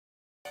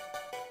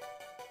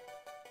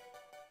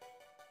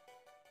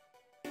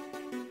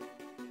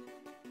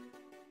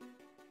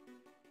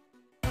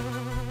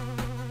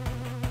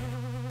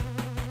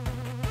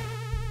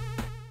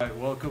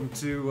Welcome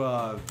to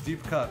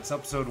DeepCuts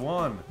episode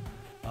 1.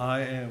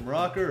 I am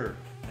Rocker.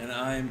 And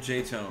I am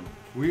J-Tone.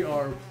 We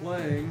are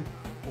playing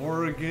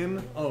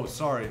Oregon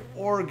Trail.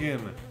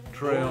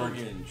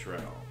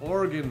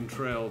 Oregon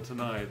Trail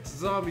tonight. It's a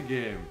zombie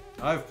game.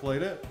 I've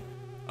played it.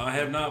 I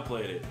have not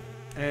played it.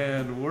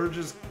 And we're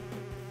just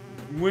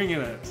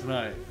winging it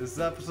tonight. This is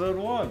episode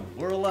 1.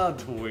 We're allowed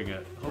to wing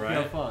it. Hope you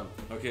have fun.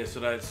 Okay, so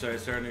should I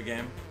start a new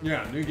game?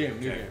 Yeah, new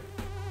game.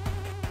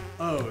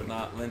 Oh.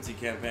 Not Lindsay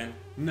campaign?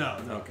 No.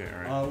 Okay,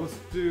 alright.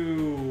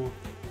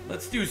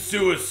 Let's do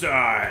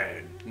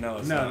suicide! No,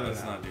 let's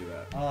not do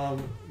that.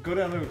 Go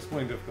down to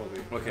explain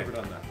difficulty. Okay. Never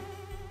done that.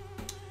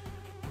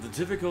 The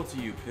difficulty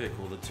you pick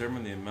will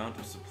determine the amount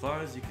of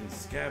supplies you can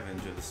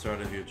scavenge at the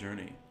start of your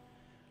journey.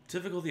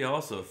 Difficulty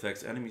also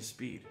affects enemy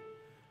speed,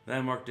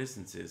 landmark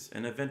distances,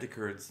 and event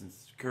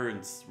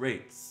occurrence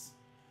rates.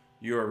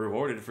 You are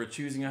rewarded for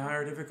choosing a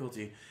higher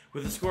difficulty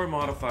with a score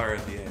modifier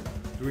at the end.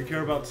 Do we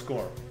care about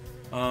score?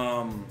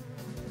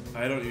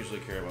 I don't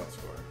usually care about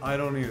score. I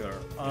don't either.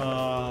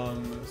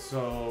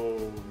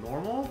 So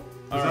normal?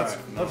 That's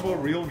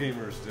what real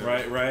gamers do.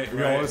 Right.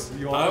 You always...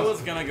 I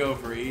was gonna go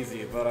for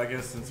easy, but I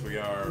guess since we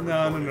are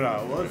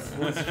No.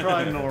 Let's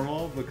try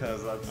normal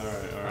because that's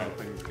how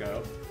things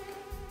go.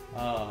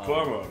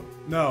 Co-op mode.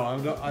 No,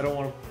 I don't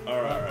want to.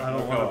 I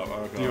don't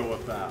want to deal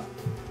with that.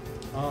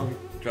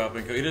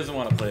 Dropping. He doesn't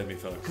want to play with me,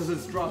 folks. Because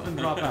it's drop in,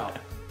 drop out.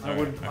 I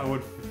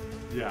would.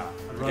 Yeah,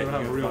 I'd rather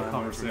have a real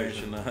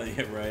conversation.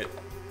 Yeah, right.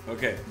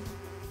 Okay,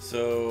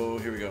 so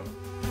here we go.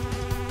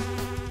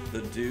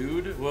 The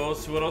dude. Well,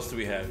 so what else do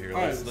we have here?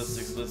 Let's.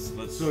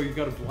 So you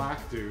got a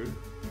black dude.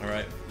 All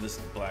right, this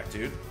black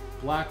dude.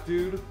 Black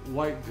dude,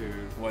 white dude.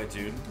 White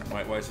dude.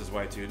 White says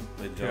white dude.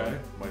 Okay.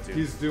 White dude.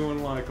 He's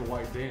doing like a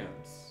white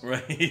dance.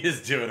 Right, he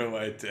is doing a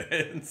white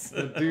dance.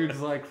 The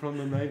dude's like from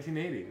the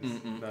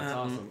 1980s. That's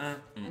awesome.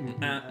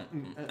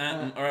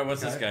 All right,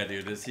 what's this guy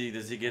do? Does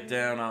he get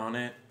down on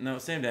it? No,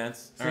 same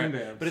dance. Same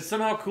dance. But it's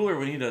somehow cooler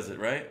when he does it,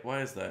 right?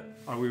 Why is that?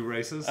 Are we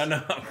racist? I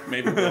know.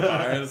 Maybe we're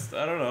biased.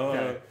 I don't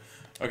know.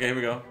 Okay, here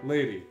we go.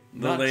 Lady.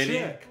 The lady?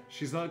 Chick.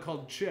 She's not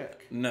called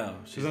chick. No,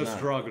 she's not.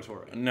 That's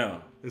derogatory.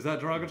 No. Is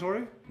that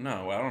derogatory?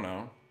 No, I don't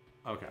know.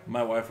 Okay.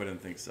 My wife wouldn't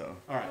think so.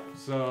 Alright,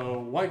 so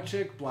white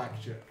chick,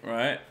 black chick.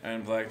 Right,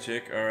 and black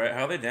chick. Alright,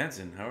 how are they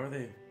dancing? How are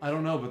they? I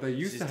don't know, but they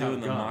used to have guns.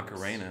 She's doing the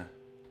Macarena.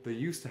 They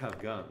used to have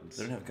guns.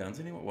 They don't have guns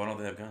anymore? Why don't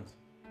they have guns?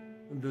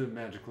 They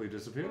magically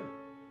disappeared.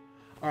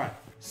 Alright,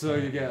 so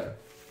you get...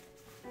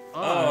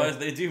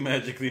 They do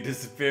magically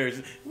disappear.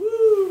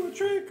 Woo,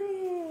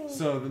 Draco!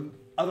 So the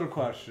other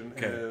question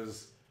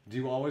is... Do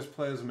you always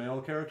play as a male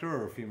character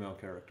or a female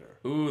character?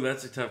 Ooh,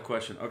 that's a tough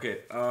question.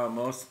 Okay,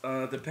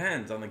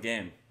 depends on the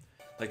game.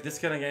 Like this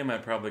kind of game,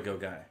 I'd probably go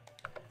guy.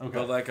 Okay.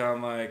 But like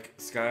on like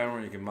Skyrim,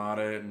 where you can mod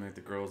it and make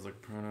the girls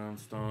like pronoun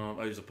stuff.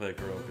 I usually play a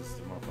girl because it's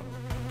more fun.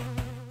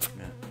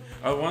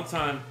 Yeah. One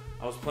time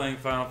I was playing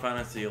Final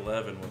Fantasy XI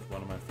with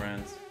one of my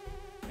friends,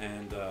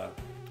 and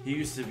he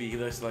used to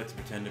like to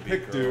pretend to be a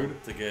girl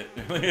dude to get.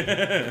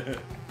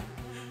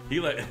 He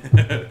like,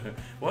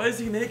 why is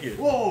he naked?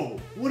 Whoa!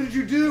 What did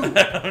you do?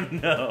 I don't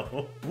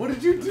know. What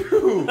did you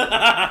do?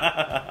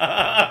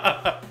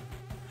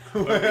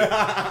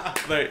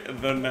 Like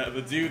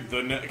the dude,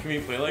 can we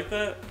play like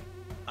that?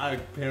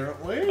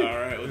 Apparently. All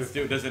right, let's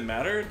do it. Does it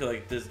matter?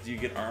 Do you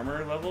get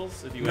armor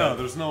levels if you? No,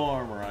 there's no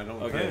armor. I don't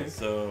think. Okay,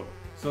 so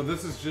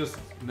this is just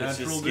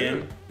natural just skin?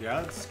 dude.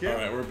 Yeah, it's skin. All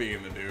right, we're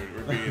being the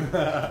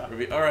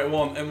dude. All right,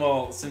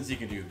 well, since you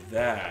can do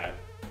that,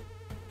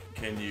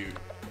 can you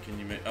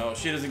make? Oh,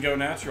 she doesn't go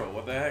natural.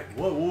 What the heck?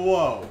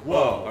 Whoa!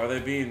 Are they're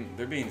being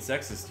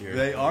sexist here?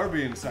 They are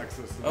being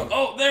sexist.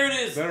 Oh, there it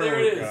is. There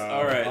it is.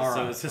 All right.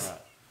 So it's just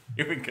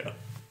here we go.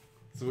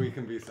 So we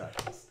can be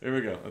sexist. Here we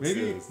go. Let's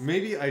do this.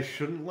 Maybe I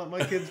shouldn't let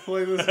my kids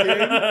play this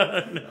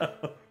game.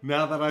 No.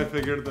 Now that I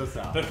figured this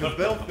out, because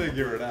they'll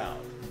figure it out.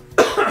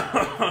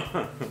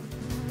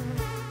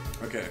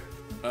 Okay.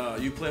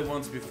 You played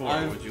once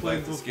before. Would you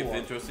like to skip the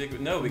intro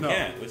sequence? No, we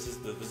can't. This is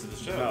the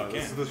show. No,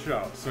 this is the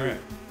show. So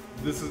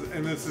this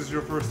is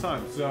your first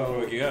time.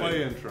 So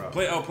play intro.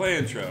 Play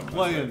intro.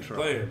 Play intro.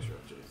 Play intro.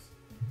 Jeez.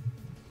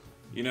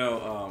 You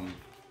know,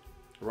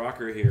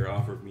 Rocker here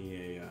offered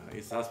me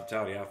it's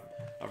hospitality.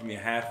 Offered me a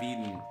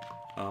half-eaten,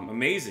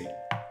 amazing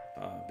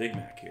Big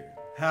Mac here.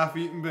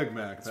 Half-eaten Big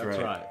Mac. That's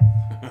right.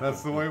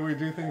 That's the way we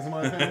do things in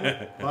my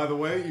family. By the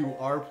way, you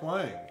are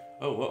playing.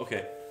 Oh, well,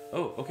 okay.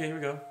 Oh, okay, here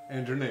we go.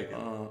 And you're naked.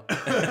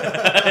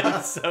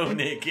 I'm so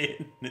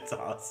naked. It's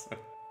awesome.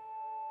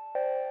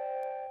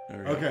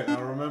 Okay,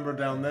 now remember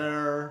down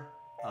there,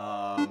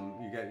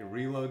 you got your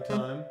reload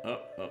time.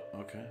 Oh,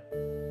 okay.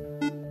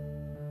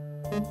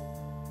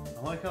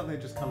 I like how they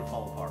just kind of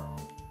fall apart.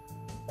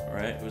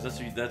 Alright,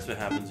 that's what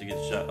happens, you get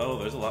shot. Oh,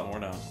 there's a lot more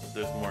now.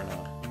 There's more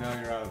now. Now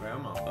you're out of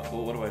ammo.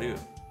 Well, what do I do?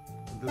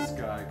 This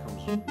guy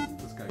comes in.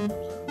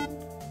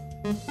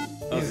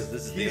 Oh, this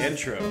is the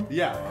intro.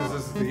 Yeah, because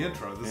this is the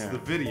intro. This is the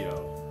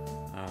video.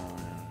 Oh,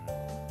 yeah.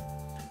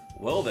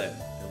 Well then,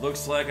 it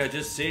looks like I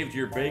just saved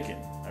your bacon.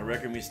 I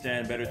reckon we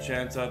stand better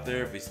chance out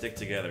there if we stick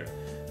together.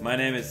 My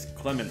name is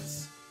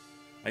Clements.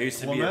 I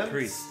used to be a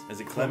priest. Is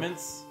it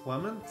Clements?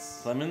 Clements?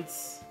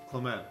 Clements?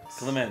 Clements.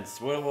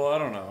 Clements. Well, I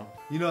don't know.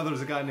 You know,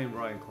 there's a guy named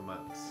Ryan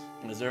Clements.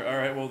 Is there? All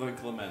right. Well, then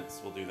Clements.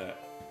 We'll do that.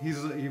 He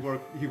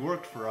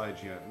worked for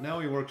IGN. Now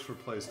he works for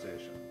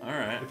PlayStation. All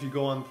right. If you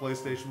go on the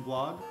PlayStation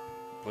blog.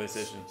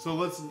 PlayStation. So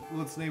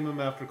let's name him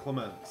after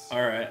Clements.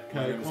 All right.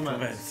 Okay,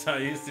 Clements. I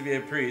used to be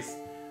a priest.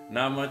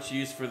 Not much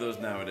use for those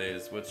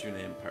nowadays. What's your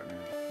name, partner?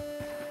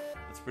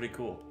 That's pretty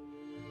cool.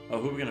 Oh,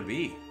 who are we gonna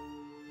be?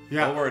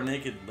 Yeah. Oh, we're a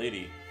naked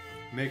lady.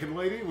 Naked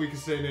lady? We can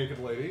say naked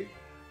lady.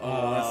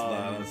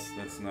 Oh,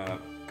 that's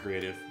not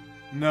creative.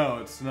 No,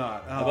 it's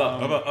not. How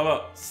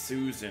about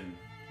Susan?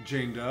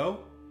 Jane Doe?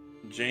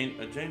 Jane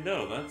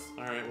Doe. That's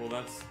all right. Well,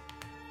 that's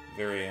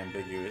very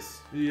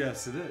ambiguous.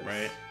 Yes, it is.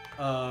 Right.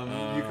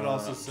 You could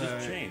also say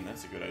just Jane.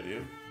 That's a good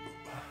idea.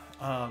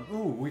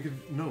 We could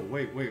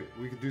wait.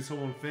 We could do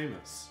someone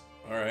famous.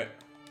 All right.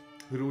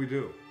 Who do we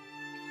do?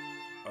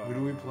 Who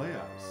do we play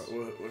as?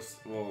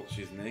 Well,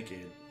 she's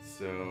naked,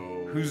 so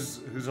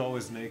who's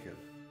always naked?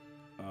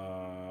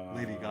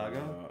 Lady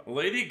Gaga.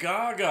 Lady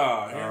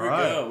Gaga. Here we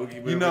go.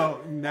 You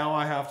know, now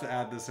I have to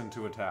add this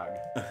into a tag.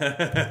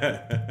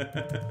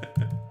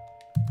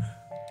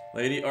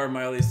 Lady or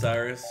Miley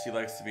Cyrus. She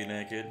likes to be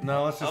naked.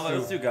 No, let's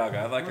do Gaga.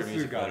 I like her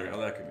music better. I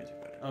like her music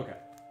better. Okay.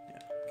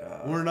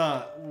 Yeah. We're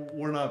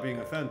not being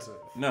offensive.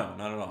 No,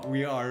 not at all.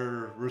 We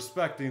are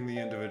respecting the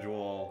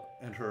individual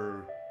and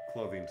her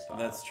clothing style.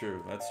 That's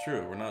true.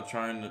 We're not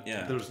trying to.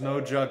 Yeah. There's no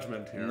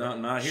judgment here.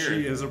 Not here.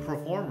 She is a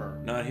performer.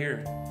 Not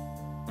here.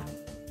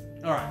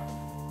 All right.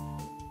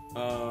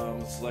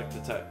 Select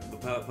the type. The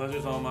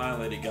pleasure's all mine,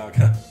 Lady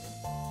Gaga.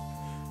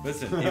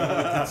 Listen, even with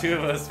the two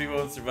of us, we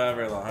won't survive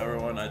very long. However,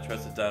 one I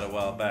trusted died a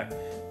while back.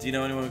 Do you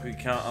know anyone we could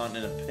count on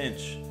in a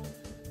pinch?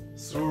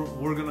 So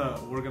we're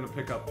gonna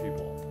pick up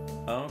people.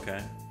 Oh,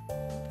 okay.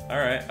 All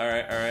right.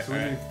 So we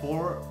need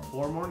four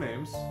more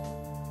names.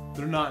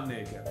 They're not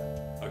naked.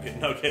 Okay,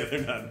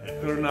 they're not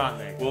naked. They're not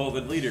naked. Well,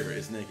 the leader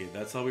is naked.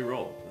 That's how we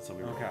roll.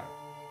 Okay.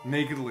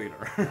 Naked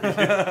leader.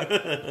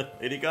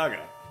 Lady Gaga.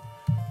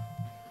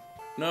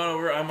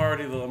 No, I'm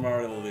already the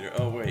leader.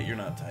 Oh wait, you're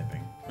not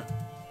typing.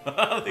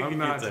 I'm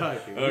not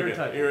typing. Okay. You're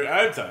typing.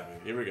 I'm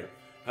typing. Here we go.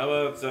 How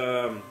about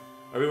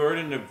are we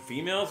wording to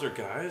females or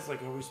guys?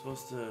 Like, are we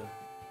supposed to?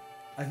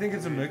 I think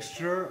it's a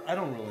mixture. I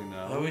don't really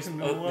know.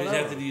 We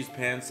have to use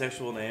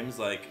pansexual names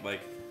like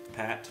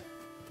Pat.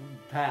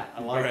 Pat,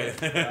 I like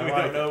it. We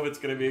don't know if it's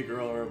gonna be a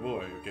girl or a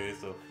boy. Okay,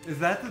 so is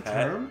that the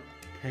term?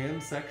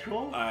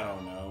 Pansexual? I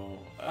don't know.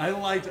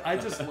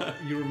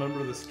 You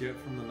remember the skit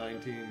from the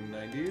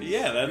 1990s?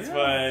 Yeah, that's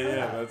why.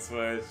 Yeah, that's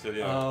why it should.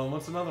 Yeah.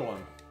 What's another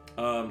one?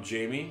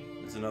 Jamie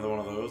is another one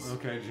of those.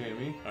 Okay,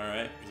 Jamie. All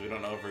right, because we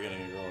don't know if we're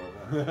getting a girl or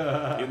a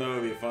boy. Even though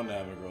it would be fun to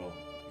have a girl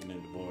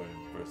named a boy,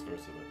 vice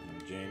versa.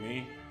 But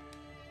Jamie.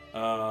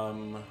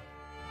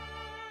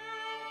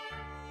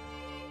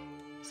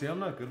 See, I'm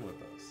not good with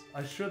this.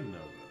 I should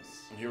know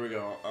this. Here we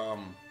go.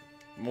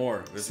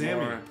 More. There's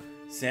Sammy. More.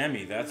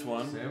 Sammy, that's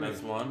one. Sammy.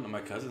 That's one.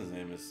 My cousin's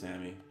name is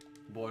Sammy.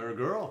 Boy or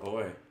girl?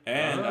 Boy.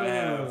 And I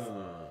have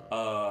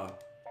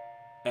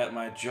at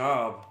my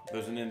job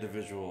there's an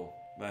individual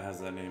that has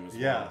that name as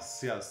well. Yes.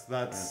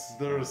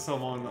 There's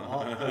someone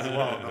as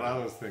well that I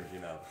was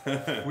thinking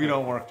of. We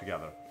don't work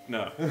together.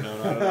 No,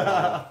 not at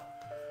all.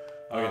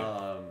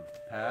 Okay.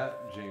 Pat,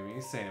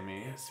 Jamie,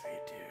 Sammy. Yes, we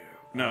do.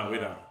 No, we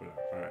don't.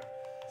 All right.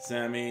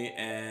 Sammy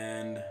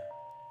and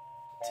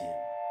Tim.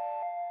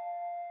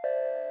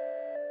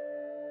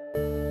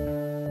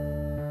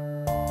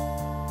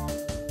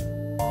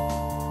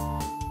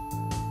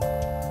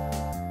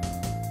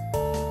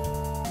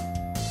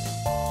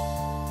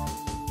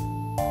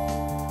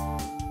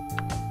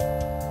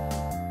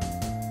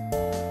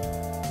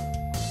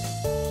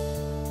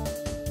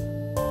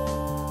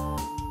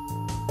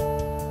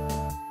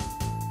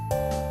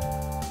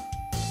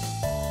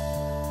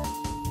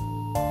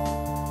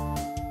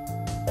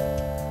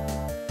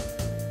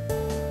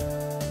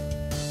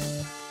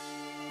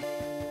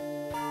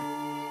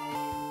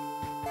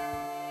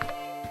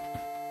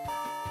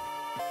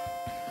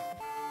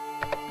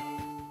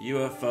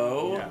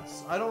 UFO?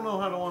 Yes. I don't know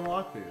how to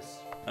unlock these.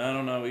 I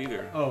don't know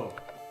either. Oh.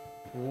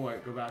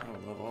 Wait, go back.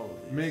 I love all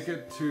of these. Make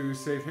it to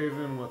safe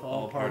haven with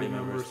all party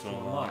members to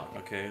unlock.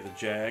 Okay, the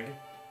Jag.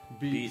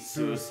 Beat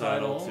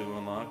Suicidal to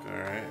unlock.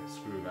 Alright.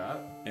 Screw that.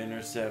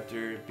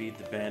 Interceptor. Beat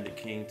the Bandit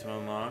King to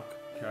unlock.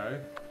 Okay.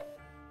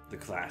 The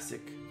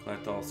Classic.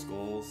 Collect all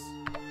skulls.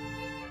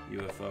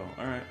 UFO.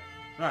 Alright.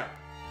 Alright.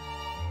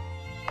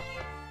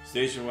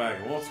 Station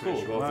Wagon. Well, it's cool.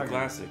 Station Go with the Wagon.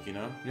 Classic, you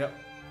know? Yep.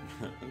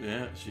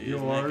 Yeah, she You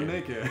is are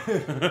naked.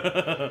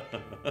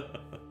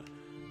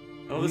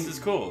 Oh, this is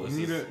cool.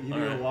 You need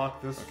to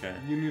walk this. Okay.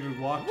 You need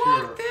to walk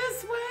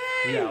this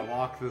way. Yeah,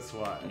 walk this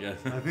way. Yeah.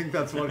 I think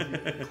that's what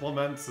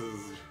Clements is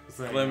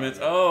saying. Clements.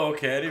 Oh,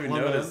 okay. I didn't even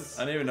Clements. notice.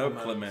 I didn't even know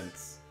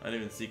Clements. I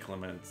didn't even see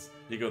Clements.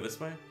 You go this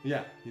way?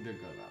 Yeah, he did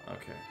go that way.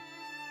 Okay.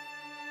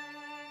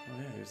 Oh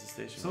yeah, here's the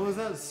station. So is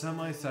that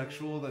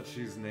semi-sexual that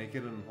she's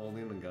naked and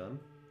holding a gun?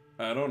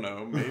 I don't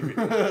know, maybe.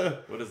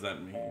 What does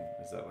that mean?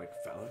 Is that like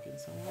phallic in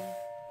some way?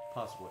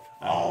 Possibly.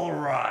 All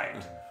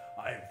right.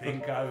 I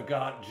think I've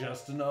got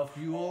just enough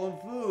fuel and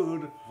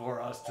food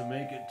for us to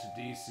make it to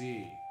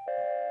DC.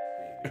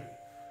 Baby.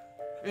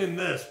 In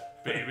this,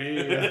 baby.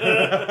 In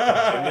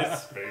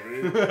this,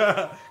 baby.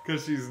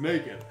 Because she's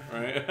naked.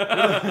 Right.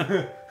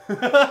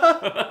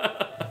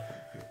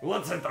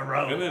 Let's hit the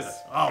road. In this,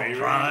 I'll baby.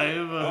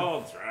 drive.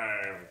 I'll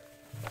drive.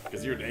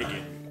 Because you're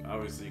naked.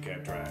 Obviously, you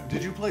can't drive.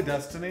 Did you play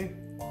Destiny?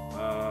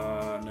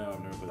 No, I've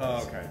never played Oh,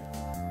 this. okay.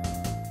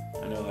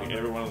 I know, like,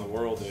 everyone in the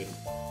world did.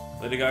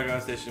 Lady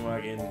Gaga, Station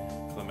Wagon,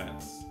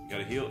 Clements. You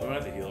gotta heal. We don't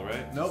have to heal,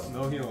 right? Nope,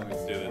 no healing.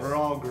 Let's do this. We're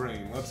all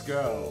green. Let's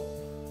go.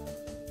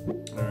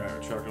 Alright,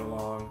 we're trucking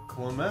along.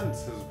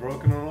 Clements has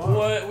broken an arm.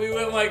 What? We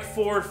went like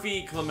 4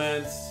 feet,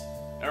 Clements.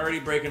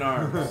 Already breaking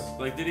arms.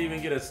 Like, didn't even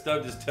get a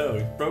stubbed his toe.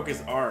 He broke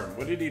his arm.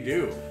 What did he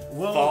do?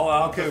 Well, fall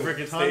out okay, the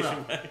freaking time station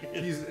out.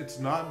 wagon? It's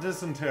not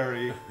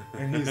dysentery,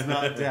 and he's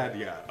not dead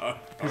yet.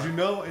 Because you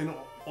know, in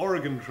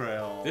Oregon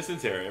Trail,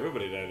 Dysentery.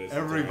 Everybody died of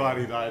dysentery.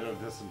 everybody died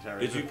of dysentery.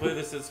 Did you play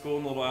this at school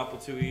in little Apple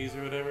IIes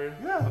or whatever?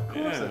 Yeah, of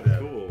course Yeah, I did.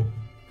 cool.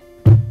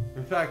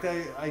 In fact,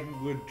 I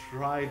would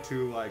try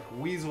to like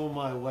weasel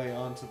my way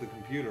onto the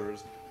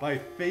computers by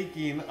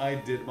faking I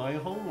did my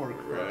homework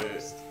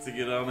first. To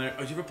get on there.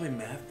 Oh, did you ever play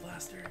Math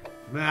Blaster?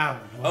 Nah.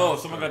 Oh,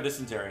 someone got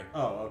dysentery.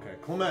 Oh, okay.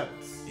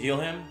 Clements. Heal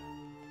him?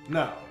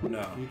 No.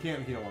 No. You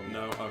can't heal him.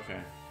 No, okay.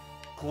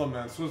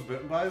 Clements was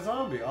bitten by a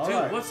zombie. All Dude,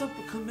 right. what's up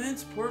with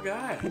Clements? Poor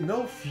guy.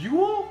 No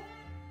fuel?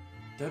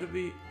 That'd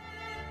be...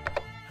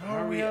 How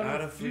are we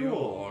out of fuel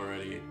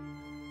already?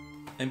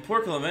 And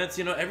poor Clements,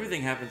 you know,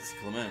 everything happens to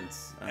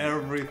Clements.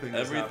 Everything.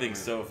 Everything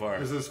so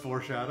far. Is this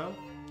foreshadow?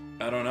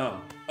 I don't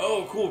know.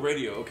 Oh, cool,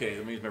 radio. Okay,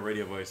 let me use my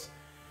radio voice.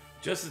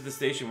 Just as the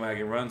station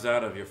wagon runs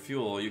out of your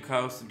fuel, you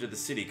coast into the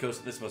city.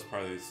 Coast. This must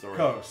probably be the story.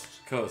 Coast.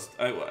 Coast.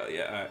 Okay,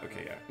 yeah.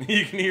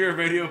 You can hear a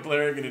radio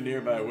blaring in a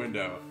nearby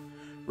window.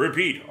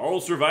 Repeat,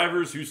 all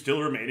survivors who still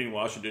remain in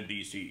Washington,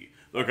 D.C.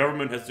 The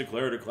government has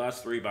declared a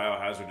Class 3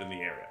 biohazard in the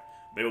area.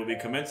 They will be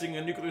commencing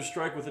a nuclear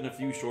strike within a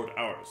few short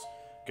hours.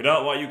 Get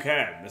out while you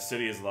can. The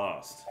city is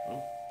lost. Oh,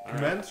 all right.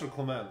 Clements or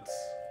Clements?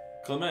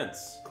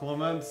 Clements.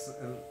 Clements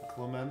and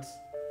Clements.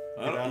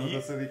 Get out of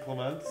the city,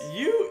 Clements.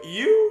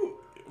 You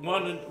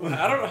wanted.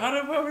 I don't. How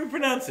do we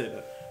pronounce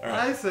it? All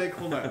right. I say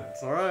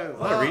Clements. All right. A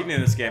lot of reading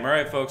in this game. All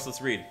right, folks,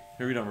 let's read.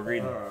 Here we go. We're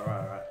reading. All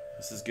right.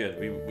 This is good.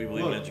 We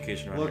believe in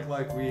education right here. Looks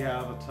like we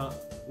have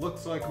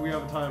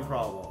a time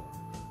problem.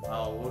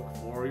 I'll look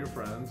for your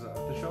friends at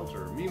the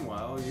shelter.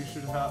 Meanwhile, you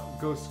should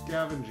go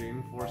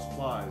scavenging for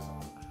supplies.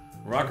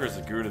 Rocker's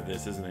a guru to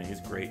this, isn't he?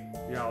 He's great.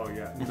 Yeah, oh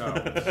yeah. No.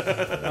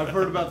 I've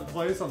heard about the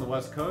place on the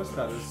West Coast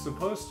that is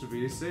supposed to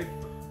be a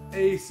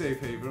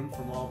safe haven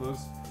from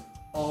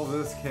all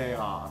this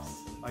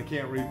chaos. I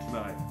can't read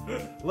tonight.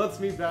 Let's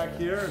meet back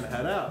here and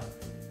head out.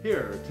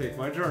 Here, take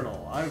my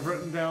journal. I've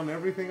written down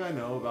everything I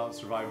know about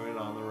surviving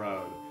on the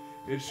road.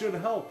 It should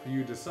help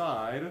you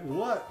decide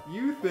what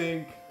you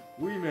think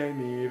we may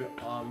need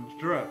on the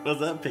trip. Was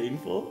that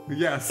painful?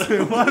 Yes,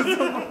 it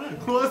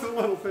was a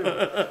little thing.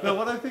 Now,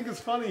 what I think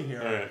is funny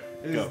here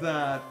is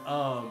that,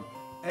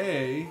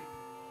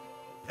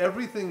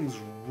 everything's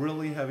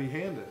really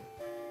heavy-handed.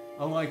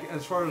 Like,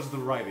 as far as the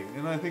writing.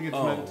 And I think it's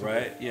meant to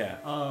right? be.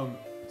 Yeah.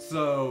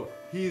 So,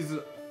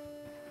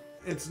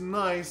 it's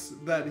nice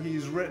that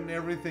he's written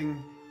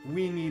everything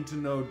we need to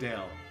know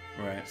down.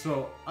 Right.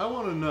 So, I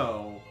want to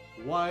know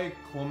why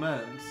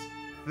Clements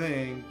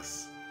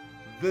thinks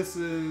this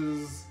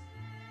is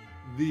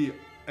the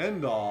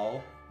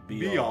end-all,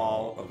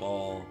 be-all of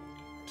all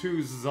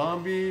to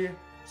zombie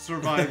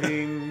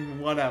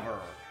surviving whatever.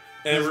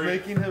 Every,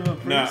 making him a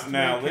priest.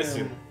 Now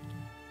listen.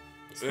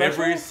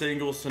 Every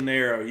single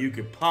scenario you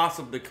could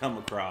possibly come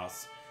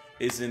across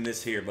is in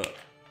this here book.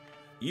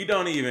 You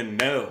don't even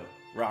know,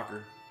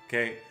 Rocker.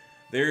 Okay,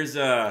 there's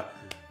a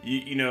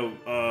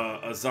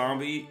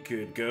zombie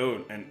could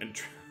go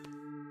and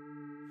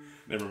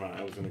never mind.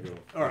 I was gonna go.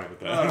 All right. With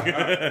that. All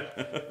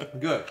right.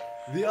 Good.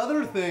 The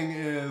other thing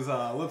is,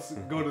 let's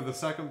go to the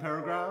second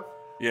paragraph.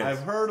 Yes.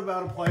 I've heard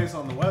about a place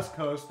on the West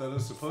Coast that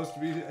is supposed to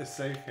be a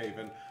safe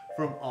haven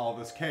from all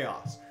this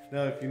chaos.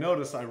 Now, if you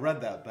notice, I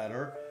read that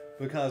better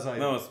because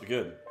No, it's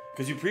good.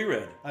 Because you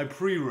pre-read. I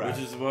pre-read.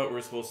 Which is what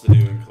we're supposed to do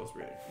in close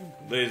reading.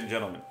 Ladies and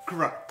gentlemen.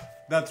 Correct.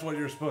 That's what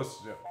you're supposed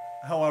to do.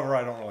 However,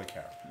 I don't really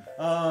care.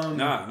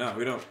 No,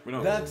 we don't. We're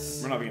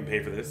not being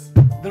paid for this.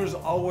 There's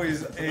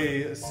always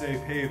a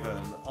safe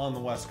haven on the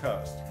West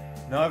Coast.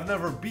 Now, I've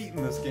never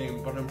beaten this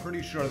game, but I'm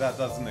pretty sure that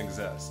doesn't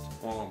exist.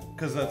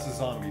 Because that's a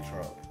zombie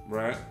trope.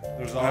 Right.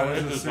 There's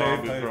always It's a a safe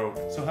zombie haven.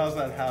 trope. So how's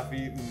that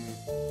half-eaten?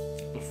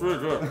 It's pretty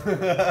good.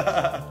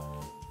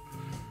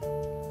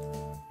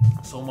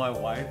 So my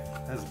wife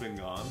has been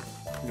gone.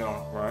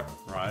 No, right.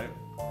 Right.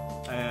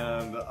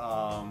 And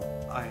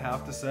I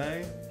have to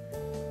say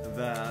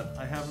that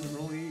I haven't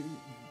really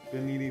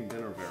been eating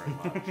dinner very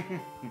much.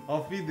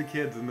 I'll feed the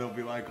kids and they'll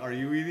be like, "Are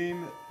you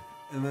eating?"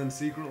 and then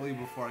secretly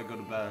before I go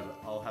to bed,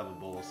 I'll have a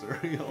bowl of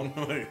cereal.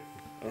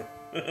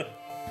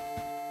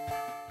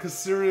 Because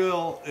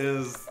cereal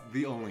is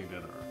the only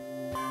dinner.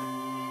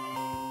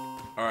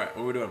 Alright,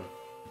 what are we doing?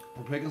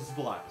 We're picking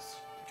supplies.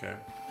 Okay.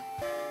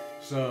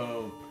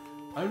 So,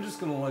 I'm just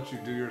gonna let you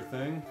do your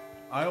thing.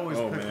 I always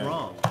pick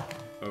wrong.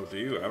 Oh, do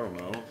you? I don't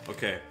know.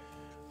 Okay.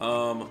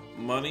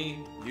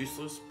 Money,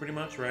 useless, pretty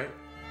much, right?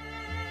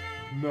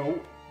 No.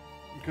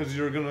 Because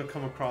you're gonna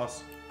come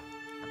across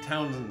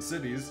towns and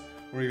cities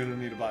where you're gonna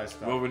need to buy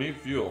stuff. Well, we need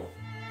fuel.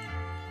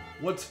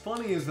 What's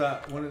funny is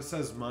that when it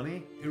says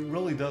money, it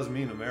really does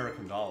mean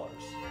American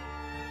dollars.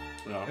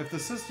 Yeah. If the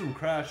system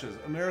crashes,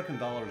 American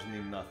dollars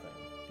mean nothing.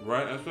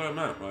 Right, that's what I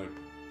meant.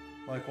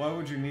 Like, why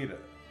would you need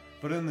it?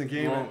 But in the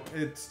game,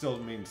 it still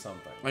means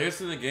something. I guess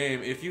in the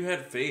game, if you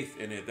had faith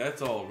in it,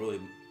 that's all really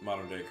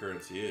modern day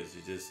currency is.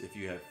 You just, if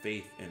you have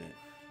faith in it.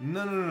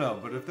 No.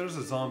 But if there's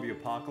a zombie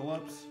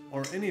apocalypse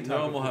or any type no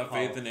of one will have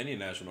faith in any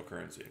national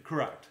currency.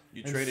 Correct.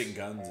 You trade in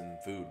guns and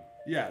food.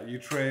 Yeah, you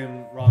trade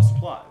in raw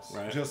supplies.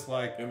 Right. Just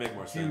like it would make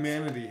more sense.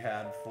 Humanity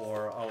had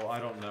for, I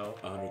don't know.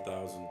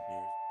 100,000 years.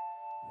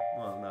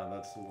 Well, no,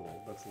 that's a little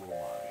much.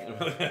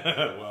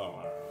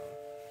 Well,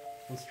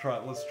 let's try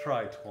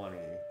 20,000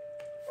 years.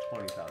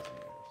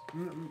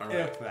 Right.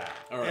 If that.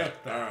 All right.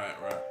 If that. All right.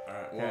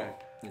 Okay. Well,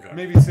 okay.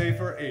 Maybe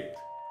safer 8.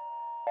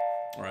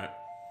 Right.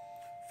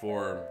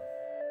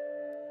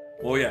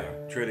 Well, yeah,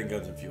 trading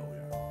guns and fuel.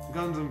 Yeah.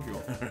 Guns and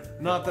fuel.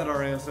 Not that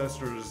our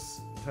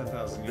ancestors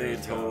 10,000 years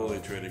They totally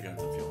traded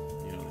guns and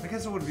fuel. You know. I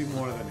guess it would be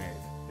more than 8.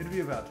 It'd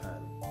be about 10.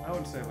 I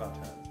would say about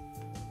 10.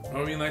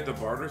 I mean, like the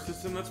barter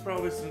system, that's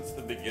probably since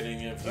the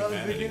beginning of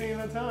humanity. The beginning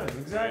of time,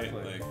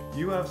 exactly. Right? Like,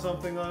 you have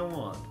something I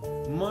want.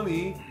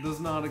 Money does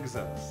not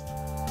exist.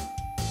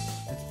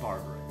 It's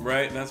bartering.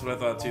 Right, and that's what I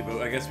thought too,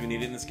 but I guess we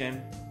need it in this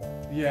game.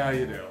 Yeah,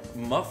 you do.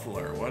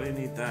 Muffler, why do you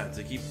need that?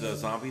 To keep the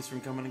zombies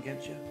from coming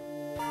against you?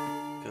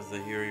 Because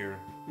they hear your...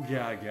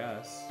 Yeah, I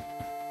guess.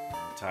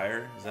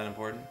 Tire, is that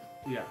important?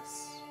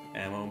 Yes.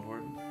 Ammo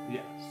important?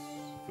 Yes.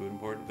 Food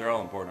important? They're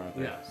all important, aren't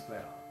they? Yes, they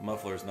are.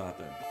 Muffler's not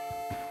then.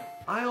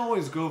 I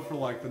always go for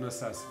like the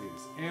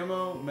necessities.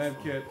 Ammo,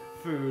 medkit,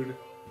 food.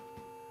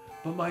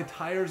 But my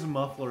tires and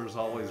mufflers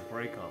always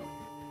break on me.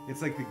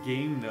 It's like the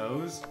game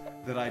knows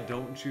that I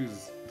don't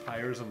choose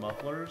tires and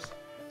mufflers,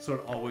 so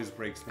it always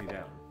breaks me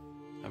down.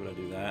 How about I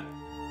do that?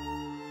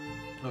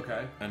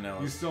 Okay. And now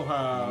you still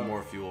have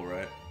more fuel,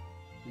 right?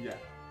 Yeah.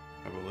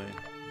 Probably.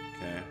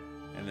 Okay.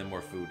 And then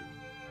more food.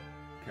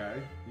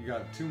 Okay. You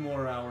got 2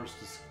 more hours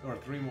or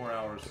 3 more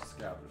hours to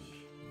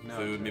scavenge. Now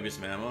food, maybe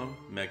some ammo,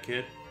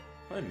 medkit.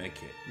 Probably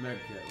medkit.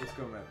 Medkit. Let's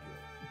go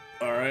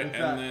medkit. All right,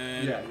 and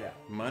then yeah.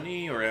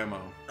 Money or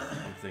ammo?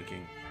 I'm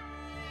thinking.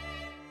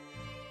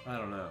 I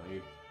don't know.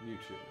 You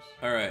choose.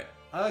 All right.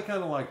 I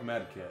kind of like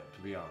medkit,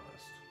 to be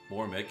honest.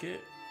 More medkit?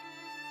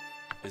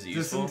 Is it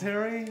useful?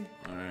 Dysentery?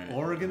 All right.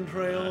 Oregon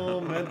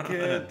Trail,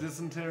 medkit,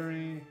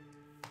 dysentery.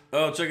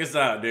 Oh, check us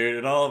out, dude!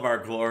 In all of our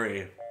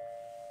glory.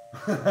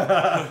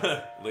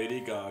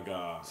 Lady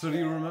Gaga. So do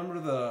you remember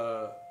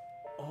the?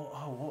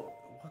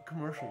 What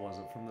commercial was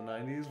it from the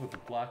 90s with the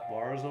black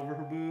bars over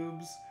her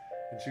boobs?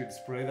 And she would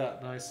spray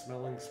that nice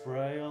smelling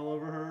spray all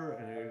over her,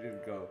 and it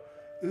would go,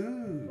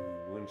 ooh,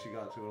 when she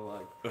got to her,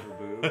 like, her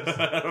boobs.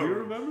 Do you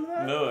remember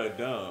that? No, I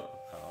don't.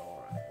 Oh,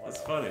 alright. That's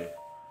funny.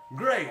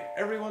 Great,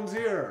 everyone's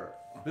here.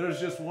 There's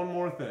just one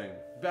more thing.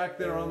 Back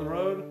there on the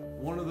road,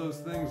 one of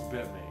those things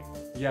bit me.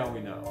 Yeah, we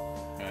know.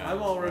 Yeah,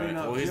 I'm already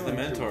not Well, he's the feeling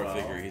mentor too well.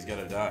 figure. He's got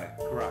to die.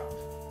 Correct.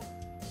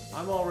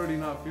 I'm already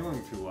not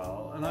feeling too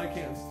well, and I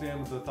can't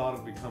stand the thought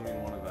of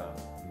becoming one of them.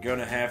 I'm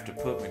gonna have to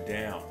put me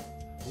down.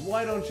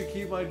 Why don't you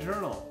keep my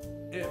journal?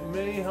 It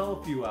may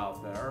help you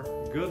out there.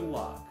 Good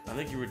luck. I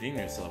think you redeemed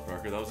yourself,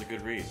 Parker. That was a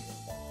good read.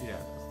 Yeah.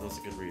 That was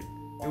a good read.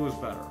 It was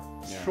better.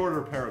 Yeah.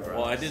 Shorter paragraphs.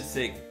 Well, I did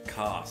say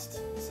cost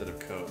instead of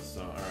coast,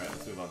 so alright,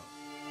 let's move on.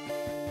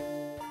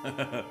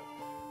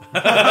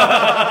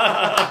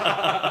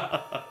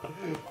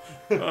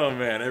 Oh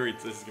man,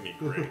 this is gonna be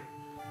great.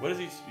 What is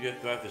he? Do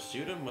I have to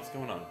shoot him? What's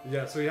going on?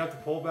 Yeah, so you have to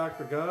pull back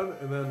the gun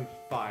and then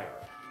fire.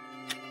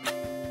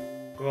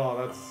 Well,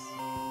 that's...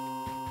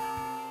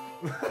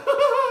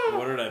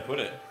 Where did I put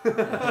it?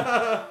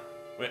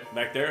 Wait,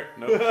 back there?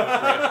 Nope.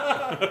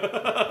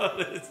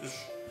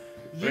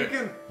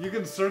 Right. You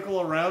can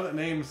circle around and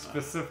aim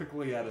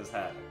specifically at his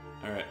head.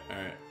 Alright.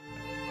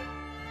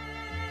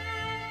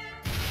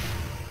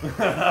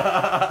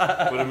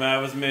 Put him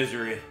out of his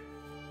misery.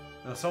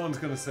 Now someone's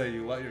gonna say,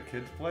 you let your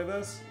kids play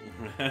this?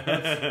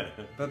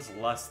 That's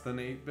less than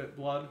 8-bit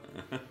blood.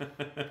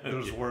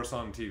 There's worse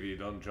on TV,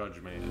 don't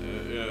judge me.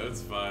 Yeah,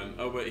 it's fine.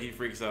 Oh, but he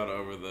freaks out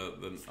over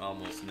the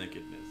almost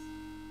nakedness.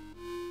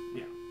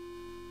 Yeah.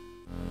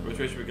 Which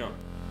way should we go?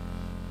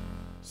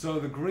 So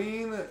the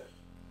green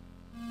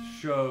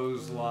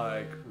shows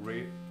like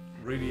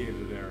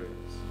radiated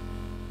areas,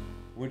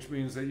 which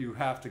means that you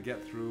have to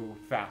get through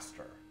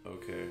faster.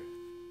 Okay.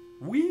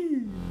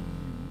 Wee!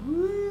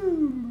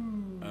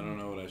 Woo! I don't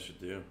know what I should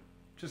do.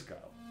 Just go.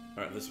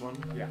 Alright, this one?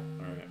 Yeah.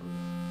 Alright.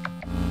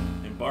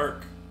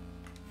 Embark.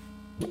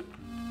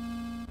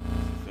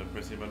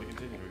 pressing the button to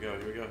continue. Here we go.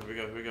 Here we go. Here we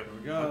go. Here we go. Here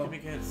we go. How come we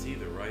can't see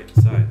the right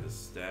side, the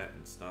stat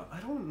and stuff? I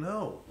don't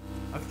know.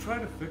 I've tried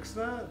to fix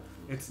that.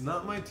 It's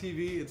not my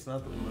TV. It's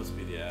not the. It must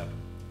be the app.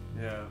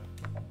 Yeah.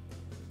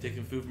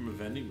 Taking food from a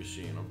vending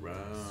machine. Alright.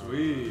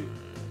 Sweet.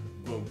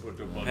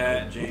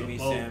 Pat, Jamie,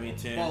 Sammy,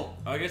 Tim. Oh,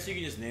 I guess you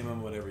can just name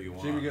them whatever you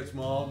want. Jamie gets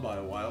mauled by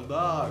a wild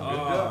dog. Good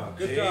job.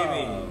 Good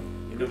Jamie. job.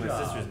 You know Good my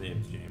job. sister's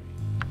name's Jamie.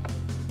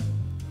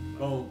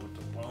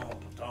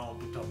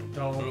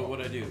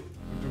 What'd I do?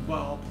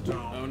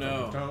 Oh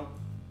no.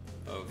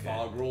 Okay.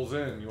 Fog rolls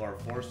in. You are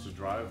forced to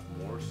drive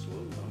more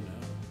slowly. Oh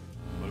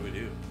no. What do we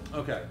do?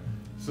 Okay.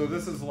 So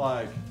this is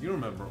like, you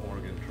remember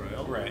Oregon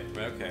Trail. Right.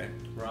 Okay.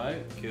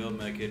 Right? Kill,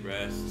 med kit,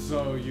 rest.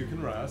 So you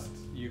can rest.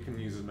 You can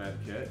use a med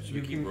kit. Should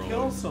You we keep can rolling?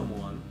 kill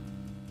someone.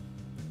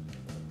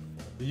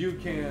 You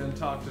can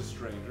talk to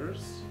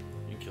strangers.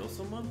 You kill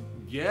someone?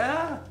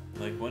 Yeah.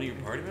 Like one of your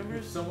party If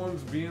members?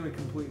 someone's being a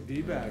complete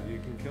d-bag, you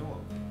can kill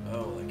them.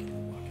 Oh, like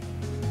in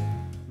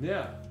walking.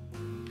 Yeah.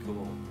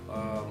 Cool.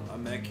 A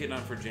med kit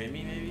on for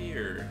Jamie maybe,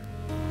 or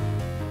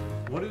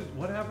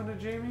What happened to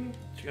Jamie?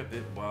 she got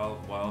bit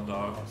wild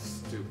dog. Oh,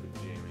 stupid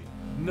Jamie.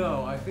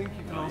 No, I think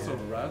you can also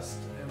rest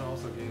and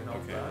also gain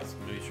health Okay, back.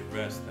 maybe you should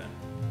rest then.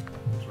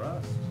 Let's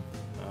rest.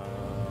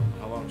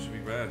 How long should we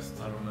rest?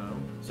 I don't know.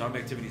 Zombie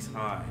activity's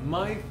high.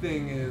 My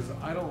thing is,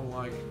 I don't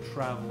like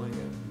traveling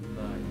at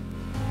night.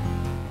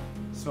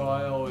 So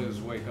I always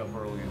wake up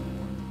early in the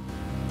morning.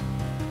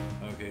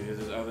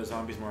 Okay, are the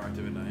zombies more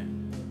active at night?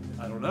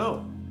 I don't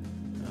know.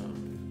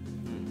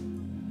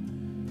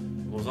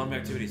 Well, zombie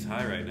activity's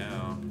high right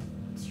now.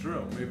 It's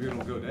true. Maybe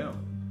it'll go down.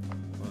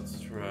 Let's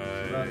So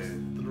try. that's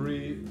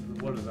 3,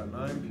 what is that,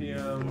 9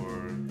 p.m.,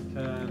 Or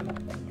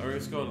 10, or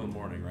let's go in the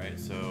morning, right?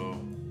 So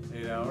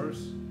 8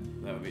 hours?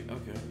 that would be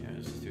okay. Yeah,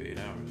 let's just do 8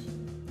 hours.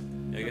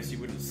 Yeah, I guess you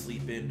wouldn't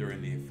sleep in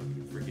during the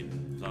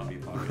freaking zombie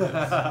apocalypse.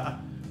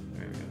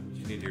 There we go.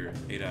 You need your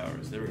 8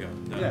 hours. There we go.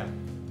 Done. Yeah,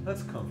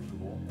 that's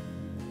comfortable.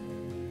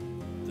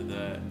 Did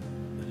that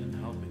didn't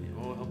help me.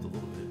 Well, it helped a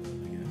little bit,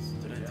 I guess.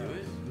 Did I do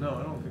it? No,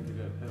 I don't think you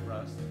did. Hit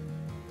rest.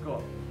 Go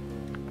up.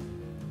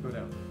 Go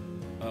down.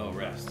 Oh,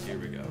 rest. Here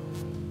we go.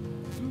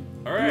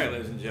 All right,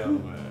 ladies and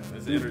gentlemen.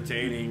 It's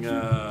entertaining.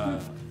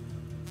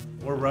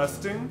 We're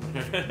resting.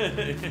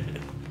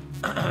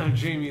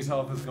 Jamie's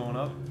health is going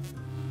up.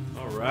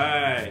 All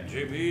right,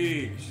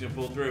 JB. She's gonna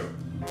pull through.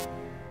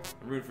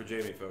 I'm rooting for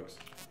Jamie, folks.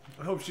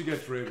 I hope she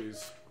gets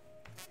rabies.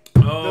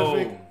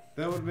 Oh.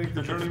 That would make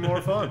the journey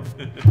more fun.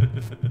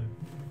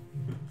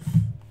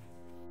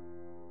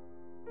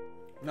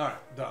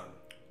 Alright, done.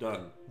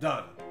 Done.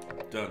 Done.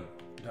 Done.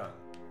 Done.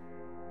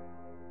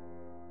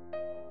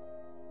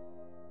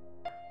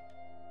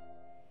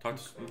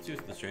 Let's see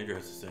what the stranger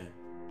has to say.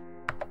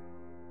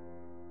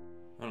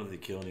 I don't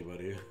think they kill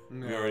anybody.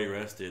 No. We already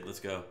rested. Let's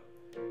go.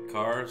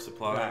 Car,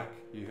 supply. Back.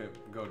 You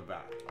go to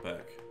back.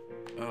 Back.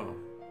 Oh.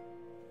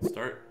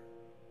 Start.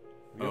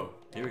 Yep. Oh,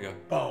 here we go.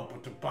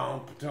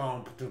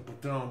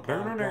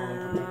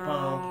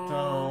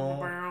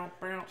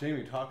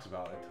 Jamie talks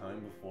about a time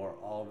before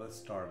all this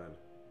started.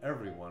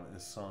 Everyone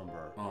is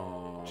somber.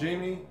 Oh.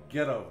 Jamie,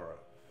 get over it.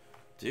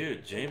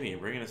 Dude, Jamie, you're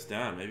bringing us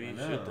down. Maybe you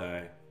should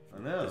die. I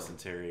know.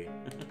 Dysentery.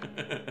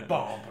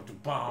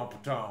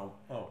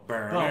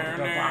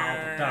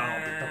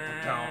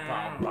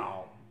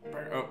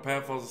 Oh,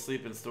 Pat falls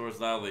asleep and snores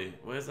loudly.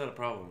 Why is that a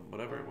problem?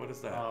 Whatever. What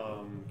is that?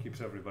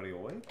 Keeps everybody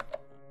awake.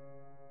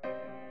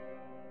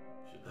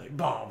 Should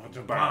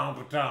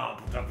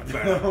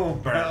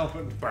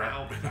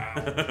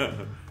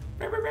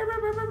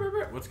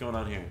What's going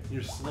on here?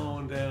 You're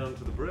slowing down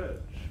to the bridge.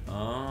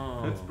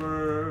 Oh.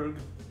 Pittsburgh.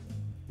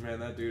 Man,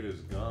 that dude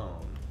is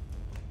gone.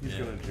 He's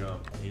gonna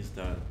jump. He's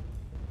done.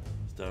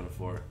 He's done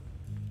for.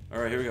 All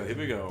right, here we go. Here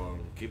we go.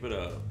 Keep it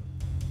up,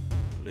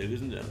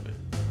 ladies and gentlemen.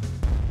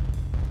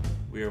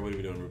 What are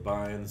we doing? We're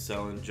buying,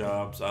 selling,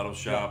 jobs, auto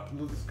shop.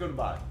 Yeah, let's go to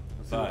buy.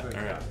 Buy. All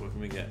right. What can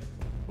we get?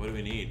 What do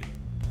we need?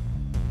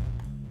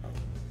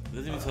 It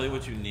doesn't even tell you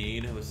what you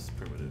need. This is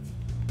primitive.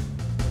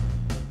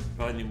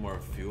 Probably need more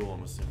fuel.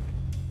 I'm assuming.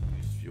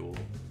 Use fuel.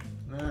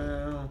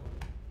 No.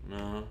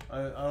 No.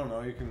 I don't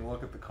know. You can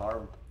look at the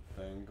car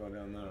thing. Go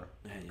down there.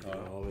 Man, you go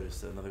all the way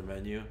to another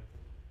menu.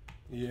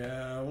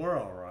 Yeah, we're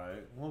all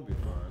right. We'll be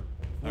fine.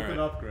 Look All at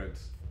right.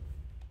 upgrades.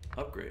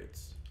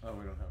 Upgrades. Oh,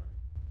 we don't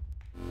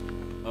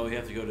have Oh, we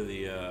have to go to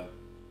the.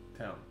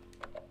 town.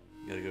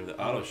 You gotta go to the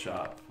auto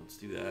shop. Let's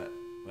do that.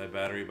 Buy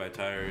battery, buy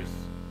tires.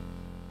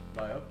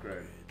 Buy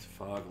upgrade. It's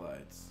fog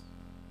lights.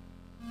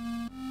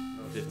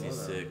 No,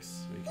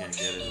 56. We can't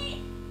get it.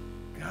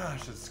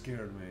 Gosh, that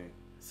scared me.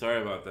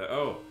 Sorry about that.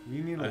 Oh,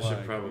 You need to I should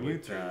like, probably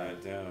mute turn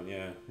that down.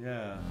 Yeah.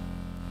 Yeah.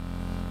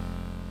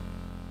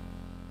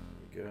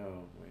 There we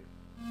go. Wait.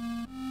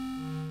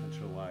 That's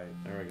your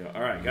light. There we go.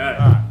 All right, got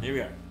it. All right. Here we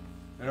go.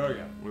 There we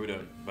go. What are we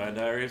doing? Buy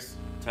batteries,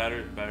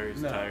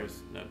 batteries, No.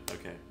 tires. No.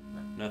 Okay.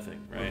 No.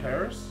 Nothing. Right.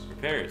 Repairs?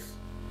 Repairs.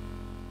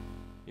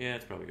 Yeah,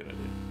 it's probably a good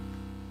idea.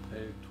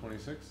 Pay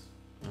 26?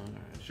 All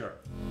right. Sure.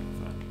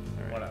 Fine.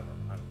 All right. Whatever.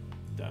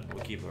 Done.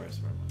 We'll keep the rest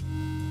of our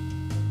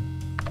money.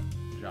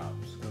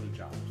 Jobs. Go to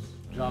jobs.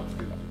 Jobs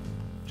good.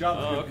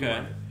 Jobs Oh, give you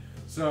okay. money.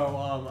 So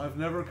I've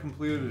never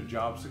completed a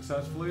job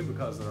successfully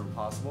because they're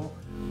impossible.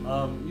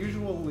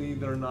 Usually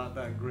they're not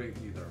that great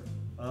either.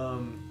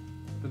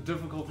 The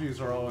difficulties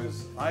are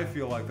always, I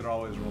feel like they're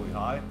always really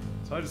high,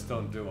 so I just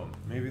don't do them.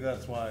 Maybe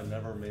that's why I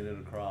never made it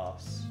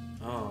across.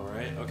 All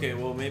right. Okay.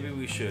 Well, maybe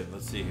we should.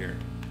 Let's see here.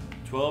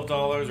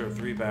 $12 or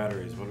 3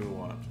 batteries. What do we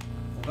want?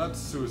 Well, that's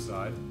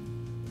suicide.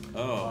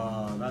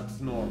 Oh. That's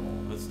normal.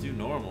 Let's do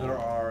normal. There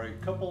are a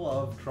couple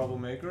of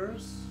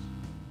troublemakers.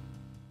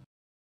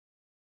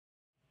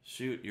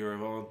 Shoot. You're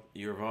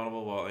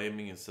vulnerable while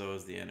aiming, and so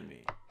is the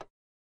enemy.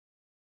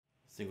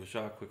 Single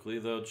shot, quick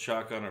reload,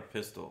 shotgun, or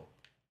pistol.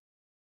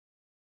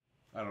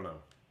 I don't know.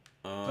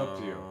 It's up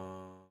to you.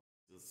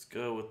 Let's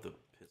go with the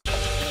pistol.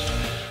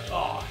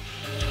 Oh,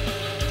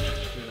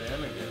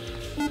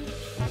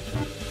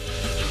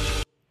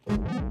 shenanigans.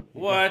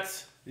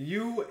 What?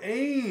 You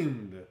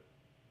aimed.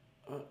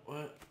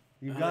 What?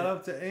 You got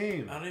up to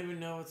aim. I don't even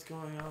know what's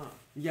going on.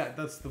 Yeah,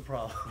 that's the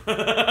problem.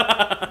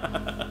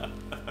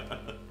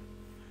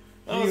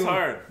 That was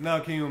hard. Now,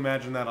 can you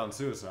imagine that on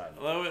suicide?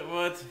 What?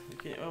 What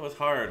was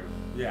hard?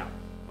 Yeah.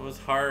 What was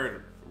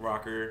hard,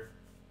 rocker?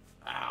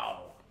 Ow.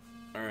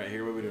 All right,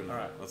 here what we doing? All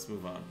right. Let's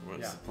move on. What,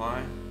 Yeah.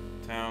 Supply,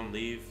 town,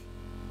 leave.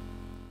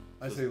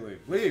 I say leave.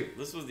 Leave.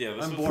 This was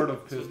I'm bored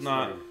of this was Pittsburgh.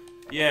 not.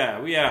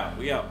 Yeah, we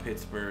out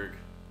Pittsburgh.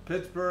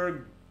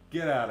 Pittsburgh,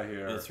 get out of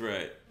here. That's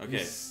right. You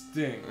Okay.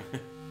 stink.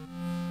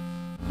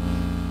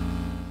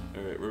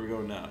 Alright, where are we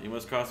going now? You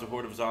must cross a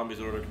horde of zombies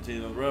in order to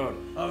continue on the road.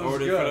 Oh, The this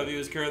horde is in front good. of you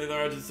is currently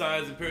large in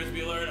size and appears to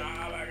be alert. Oh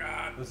my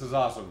god. This is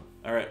awesome.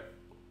 Alright,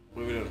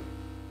 what are we doing?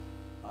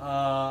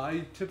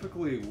 I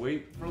typically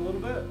wait for a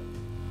little bit.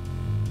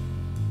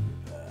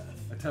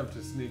 Attempt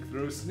to sneak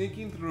through.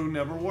 Sneaking through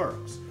never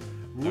works.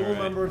 Rule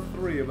Alright. number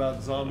 3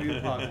 about zombie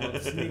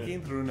apocalypse: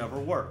 sneaking through never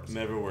works.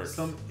 Never works.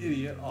 Some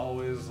idiot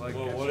always Well,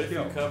 gets what if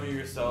killed. you cover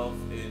yourself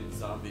in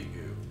zombie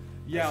goo?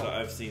 Yeah. So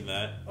I've seen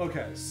that.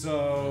 Okay,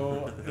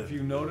 so if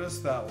you notice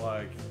that,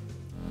 like,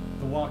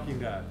 The Walking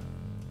Dead,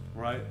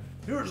 right?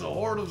 Here's a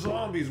horde of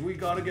zombies, we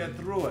gotta get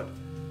through it.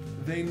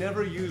 They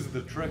never use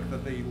the trick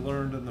that they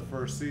learned in the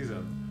first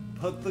season.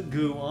 Put the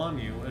goo on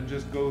you and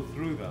just go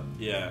through them.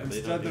 Yeah. they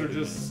Instead, don't they're do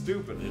just that.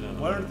 stupid. They don't.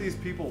 Why aren't these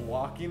people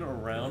walking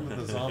around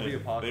the zombie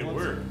apocalypse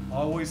were.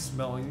 always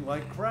smelling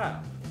like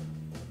crap?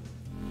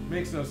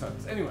 Makes no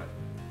sense. Anyway,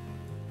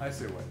 I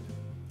say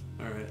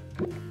wait.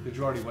 Alright. Did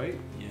you already wait?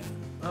 Yeah.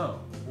 Oh,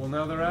 well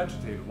now they're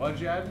agitated. Why'd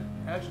you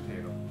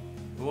agitate them?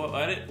 What?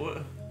 I didn't.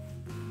 What?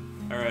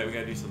 Alright, we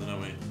gotta do something,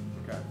 don't we?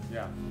 Okay,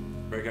 yeah.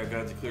 Break out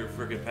guns to clear a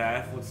frickin'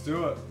 path. Let's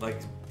do it. Like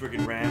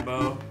frickin'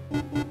 Rambo.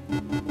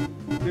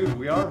 Dude,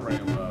 we are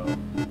Rambo.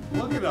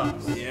 Look at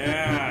us.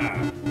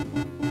 Yeah.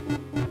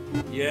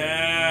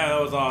 Yeah,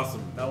 that was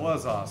awesome. That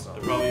was awesome.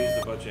 They probably used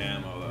a bunch of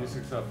ammo You though.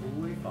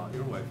 successfully fought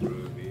your way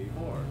through the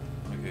horde.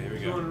 Okay, here we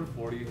go.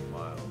 240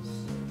 miles.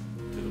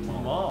 To the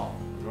Mall. mall.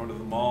 We're going to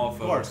the mall, Of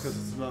folks. course, because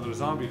it's another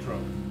zombie trope.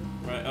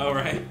 Right. Oh,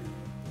 right.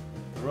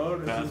 The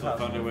road is Fast and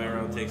impassable. Thunder Way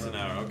Around takes an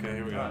hour. Okay,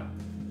 here we go.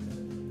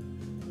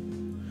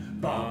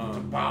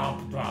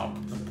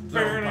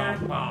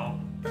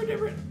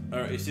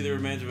 Alright, you see the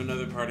remains of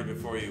another party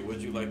before you.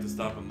 Would you like to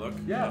stop and look?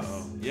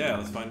 Yes. Yeah,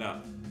 let's find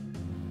out.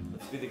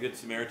 Let's be the good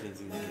Samaritans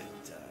and get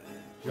it.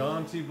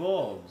 John T.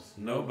 Bulbs.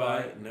 No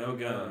bite, no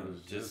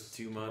guns, just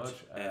too much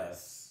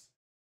S.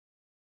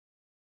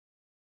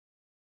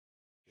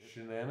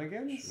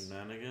 Shenanigans?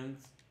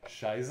 Shenanigans?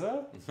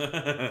 Shiza?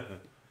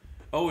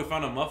 Oh, we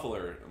found a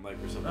muffler, like,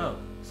 or something. Oh,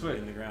 sweet.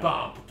 In the ground.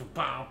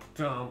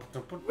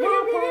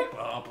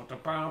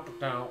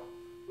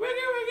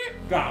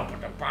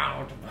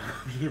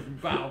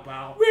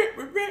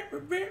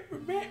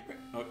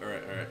 Oh,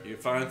 alright. You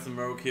find some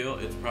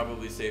roadkill, it's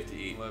probably safe to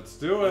eat. Let's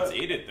do it. Let's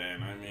eat it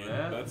then. I mean,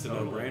 Yeah, that's a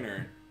totally.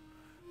 no-brainer.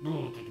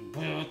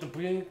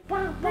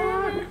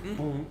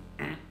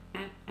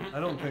 I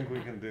don't think we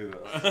can do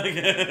this.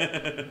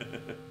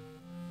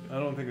 I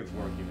don't think it's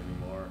working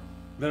anymore.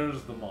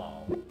 There's the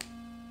mall.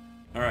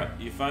 Alright,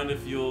 you find a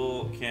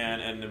fuel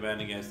can at an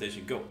abandoned gas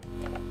station. Go.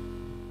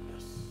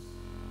 Yes.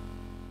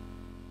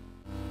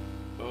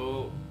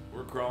 Oh,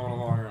 we're crawling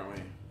along, aren't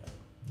we?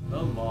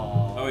 The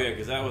mall. Oh yeah,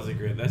 because that was a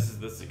good. That's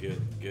a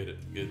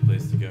good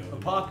place to go.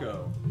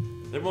 Apaco.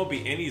 There won't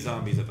be any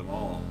zombies at the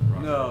mall.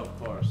 Rock. No, of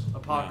course.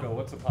 Apaco. No.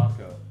 What's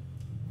Apaco?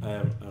 I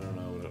don't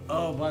know what it.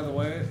 Oh, by the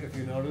way, if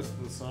you notice,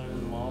 the sign in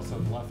the mall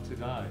said "Left to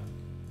Die."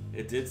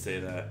 It did say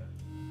that.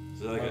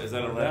 So like, Left is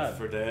that a 4 Left Dead.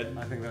 4 Dead?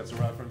 I think that's a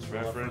reference for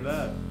Reference. Left 4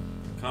 Dead.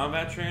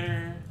 Combat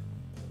trainer.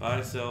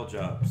 Buy, sell,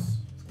 jobs.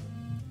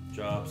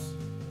 Jobs.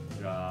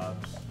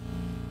 Jobs.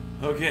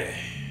 Okay.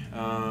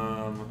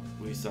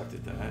 We sucked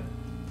at that.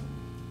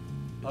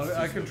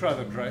 I can try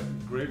the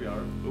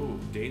graveyard. Ooh,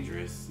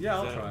 dangerous? Yeah,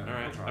 I'll Is that- try it.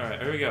 Alright, I'll try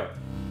alright, here we go.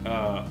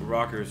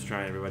 Rockers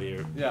trying, everybody.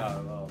 Yeah.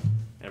 Well,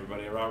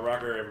 Everybody,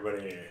 rocker,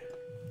 everybody.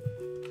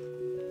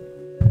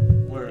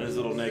 where His is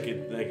little this?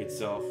 naked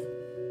self.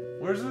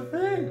 Where's the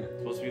thing?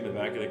 Supposed to be in the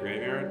back of the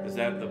graveyard? Is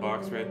that the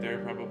box right there,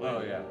 probably?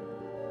 Oh yeah.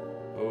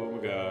 Oh my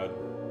god.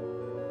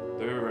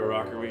 There,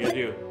 rocker, what you gonna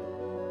do?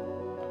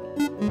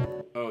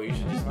 Oh, you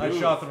should just move. I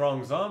shot the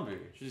wrong zombie.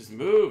 You just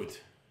moved.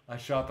 I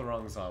shot the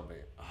wrong zombie.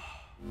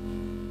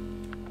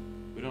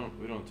 We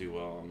don't do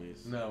well on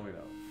these. No, we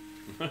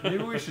don't.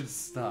 Maybe we should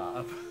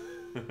stop.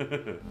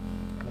 There's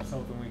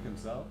something we can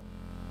sell.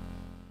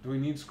 Do we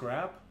need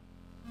scrap?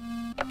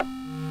 It's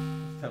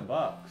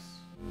 $10.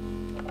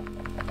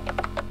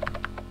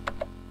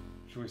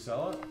 Should we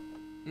sell it?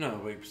 No,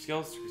 wait,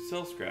 sell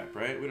scrap,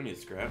 right? We don't need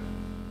scrap.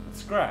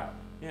 It's scrap.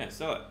 Yeah,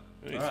 sell it.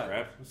 We don't need Alright,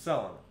 scrap. I'm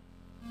selling it.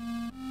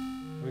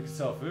 We can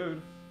sell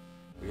food.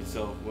 We can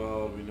sell,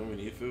 well, we know we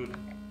need food.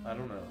 I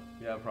don't know.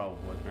 Yeah,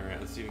 probably. Alright,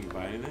 let's see if we can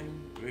buy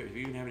anything. Do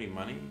we even have any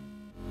money?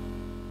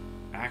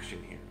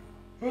 Action hero.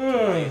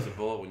 I use a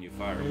bullet when you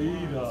fire.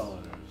 $80.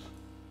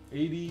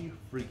 $80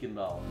 freaking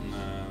dollars.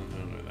 No,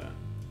 don't do that.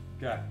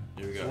 Okay.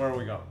 Here we go. So where are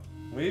we going?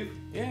 Leave?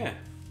 Yeah.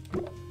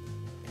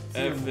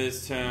 F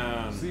this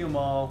town. See them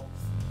all.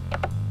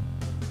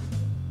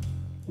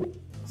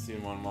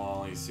 Seen one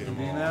mall, you seen them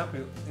all.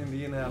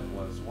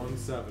 Indianapolis,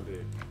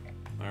 170.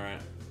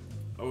 Alright.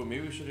 Oh,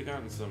 maybe we should have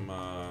gotten some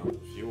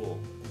fuel.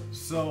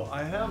 So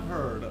I have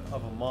heard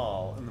of a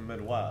mall in the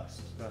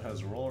Midwest that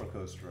has a roller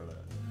coaster in it.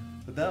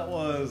 But that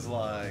was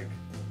like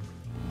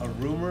a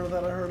rumor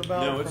that I heard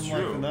about No, it's from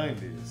true. like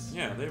the 90s.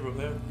 Yeah,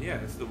 yeah,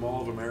 it's the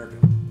Mall of America.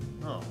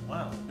 Oh,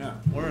 wow. Yeah.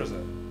 Where is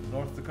it?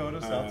 North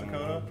Dakota? South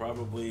Dakota?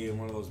 Probably in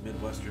one of those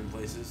Midwestern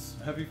places.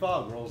 Heavy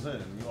fog rolls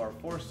in. You are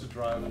forced to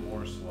drive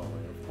more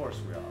slowly. Of course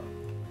we are.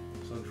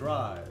 So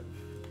drive,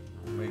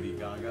 Lady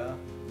Gaga.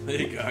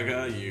 Lady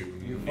Gaga,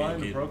 You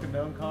find a broken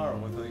down car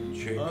with an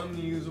Chick.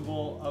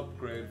 unusable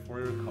upgrade for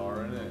your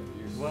car in it.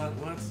 What?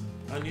 What's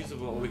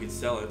unusable? We could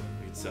sell it.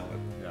 We could sell it.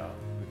 Yeah,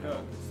 we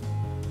could.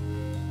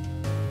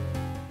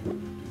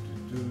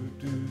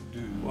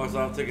 Walks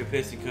off, take a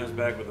piss, he comes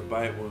back with a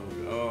bite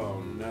wound.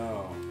 Oh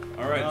no.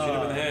 Alright, shoot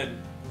him in the head.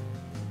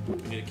 We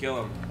need to kill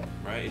him.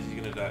 Right? Is he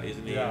gonna die?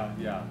 Isn't he? Yeah.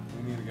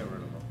 We need to get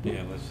rid of him.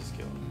 Yeah, let's just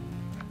kill him.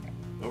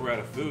 Oh, we're out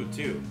of food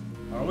too.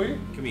 Are we?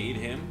 Can we eat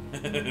him?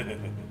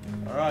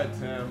 Alright,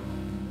 Tim.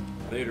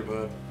 Later,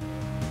 bud.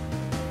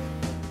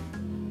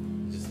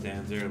 He just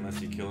stands there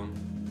unless you kill him.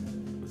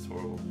 That's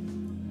horrible.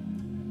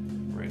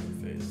 Right in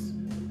the face.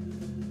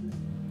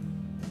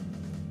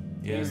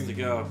 He has to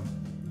go.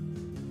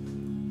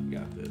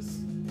 Got this.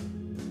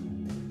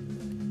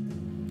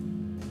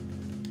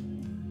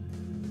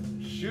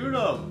 Shoot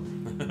him!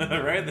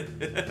 Right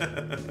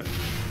there.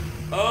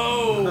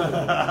 Oh!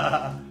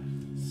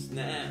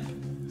 Snap.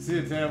 See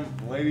you, Tim.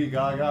 Lady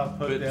Gaga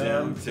put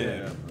down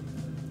Tim.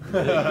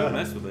 You don't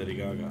mess with Lady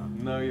Gaga.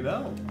 No, you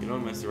don't. You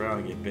don't mess around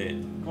and get bit.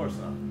 Of course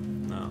not.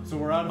 No. So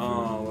we're out of food.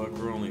 Oh, look,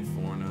 we're only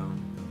 4 now.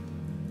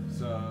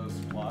 So,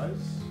 supplies?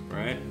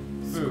 Right?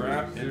 Food.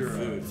 Scrap and 0.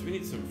 food. So we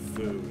need some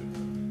food.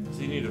 So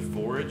you need to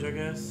forage, I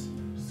guess?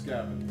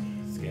 Scavenge.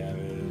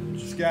 Scavenge.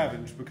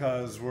 Scavenge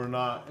because we're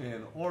not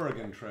in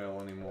Oregon Trail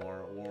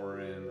anymore. We're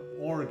in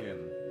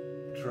Oregon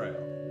Trail.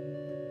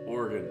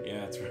 Oregon. Yeah,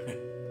 that's right.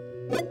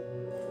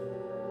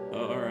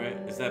 Oh, alright.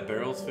 Is that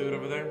Barrel's food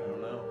over there? I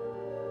don't know.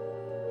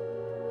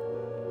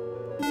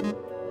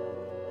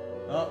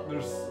 Oh,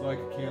 there's like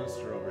a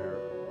canister over here.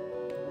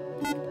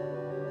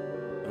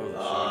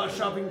 Oh,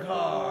 shopping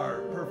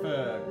cart.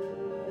 Perfect.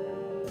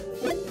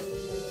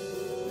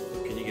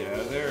 Can you get out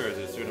of there, or is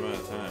it a certain amount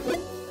of time?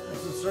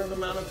 There's a certain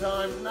amount of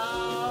time.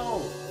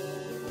 No!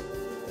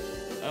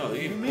 Oh,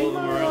 you can pull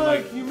them around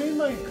like... You made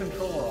my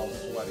controller all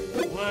sweaty.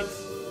 What?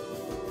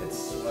 It's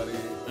sweaty.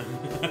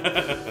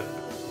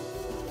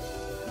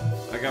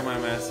 I got my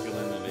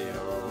masculinity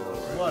all over.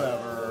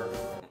 Whatever.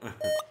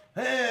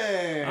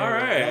 Hey!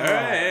 Alright,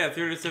 yeah,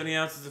 370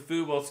 ounces of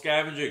food while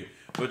scavenging.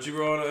 But you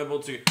were unable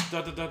to...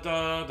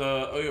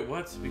 Oh, yeah,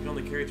 what? We can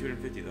only carry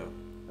 250, though.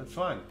 That's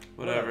fine.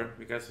 Whatever.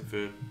 We got some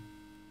food.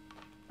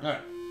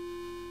 Alright.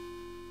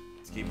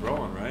 Let's keep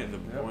rolling, right? The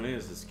point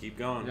is, let's keep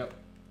going. Yep.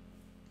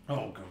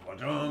 Oh, good.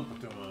 We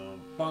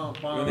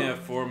only have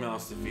 4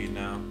 mouths to feed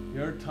now.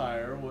 Your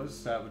tire was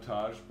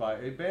sabotaged by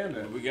a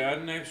bandit. We got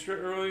an extra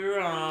earlier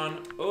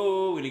on.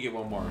 Oh, we need to get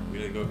one more. We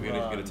gotta go. We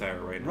gotta get a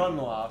tire right now. Run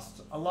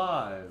lost,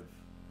 alive.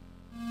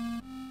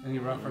 Any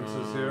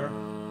references here?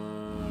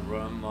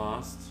 Run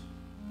lost.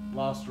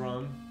 Lost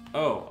run.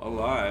 Oh,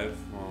 alive.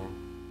 Well,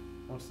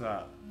 What's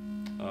that?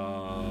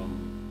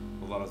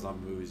 a lot of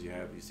zombie movies you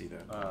see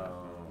that.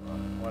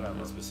 Whatever.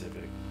 Not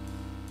specific.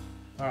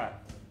 Alright.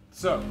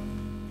 So,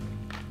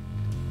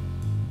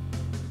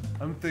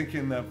 I'm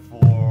thinking that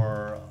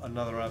for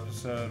another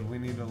episode, we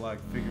need to like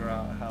figure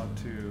out how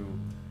to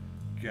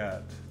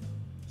get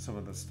some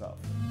of this stuff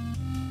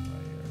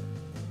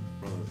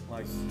right here.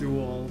 Like do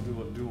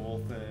a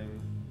dual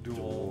thing,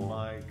 dual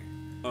mic.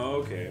 Oh,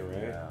 okay,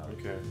 right. Yeah.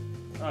 Okay.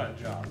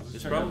 Alright, John.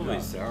 This probably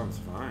sounds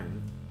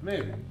fine.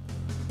 Maybe.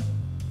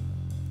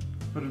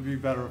 But it'd be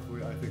better if we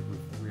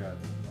had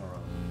our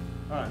own.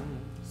 Alright.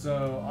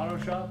 So auto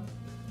shop,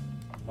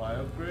 buy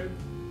upgrade.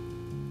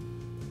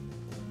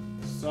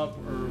 Sup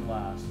or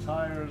last.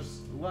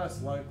 Tires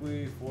less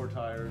likely for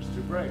tires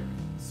to break.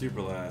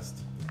 Super last.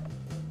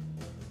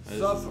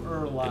 Sup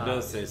or last. It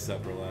does say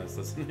sup or last,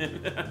 doesn't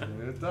it?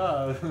 It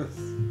does.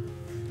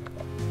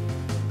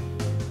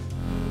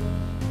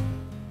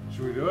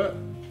 we do it?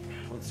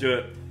 Let's do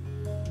it.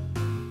 I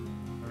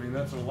mean,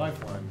 that's our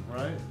lifeline,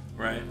 right?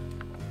 Right.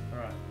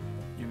 Alright.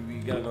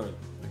 You gotta go.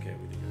 Okay,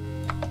 we did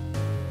good.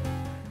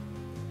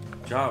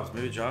 Jobs.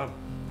 Maybe a job.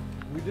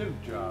 We did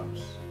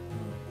jobs.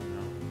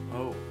 No.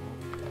 Oh.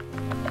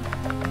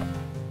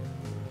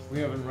 We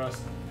haven't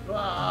rested.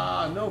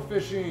 Ah, no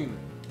fishing.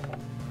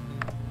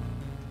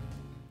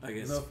 I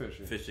guess no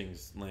fishing.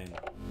 Fishing's lame.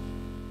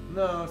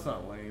 No, it's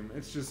not lame.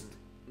 It's just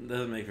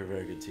Doesn't make for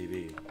very good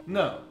TV.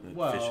 no.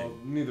 Well, fishing.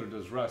 neither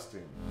does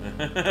resting.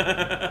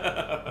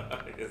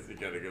 I guess you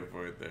got a good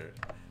point there.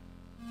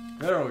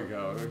 There we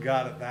go. We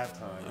got it that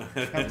time.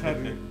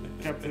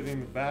 kept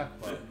hitting the back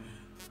button.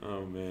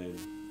 Oh man.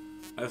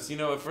 I've seen,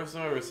 the first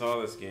time I ever saw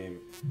this game,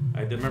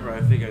 I think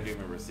I do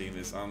remember seeing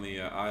this on the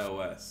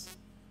iOS,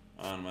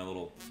 on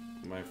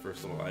my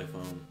first little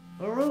iPhone.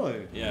 Oh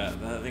really? Yeah,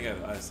 I think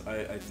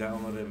I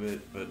downloaded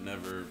it but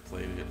never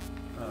played it.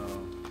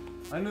 Oh.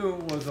 I knew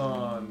it was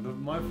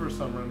on, my first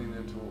time running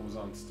into it was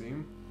on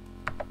Steam,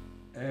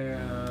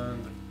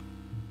 and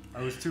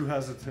I was too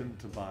hesitant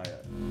to buy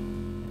it.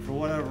 For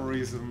whatever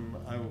reason,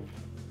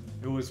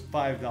 it was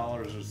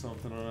 $5 or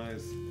something, and I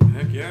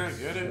Heck yeah,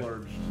 get it.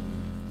 splurged.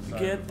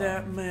 Get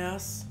that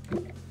mess.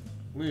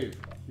 Leave.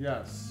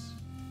 Yes.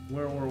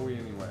 Where were we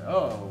anyway?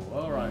 Oh,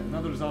 alright.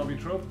 Another zombie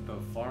trope, the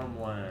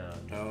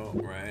farmland. Oh,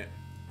 right.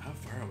 How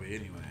far are we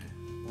anyway?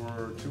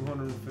 We're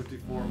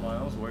 254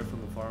 miles away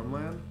from the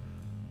farmland.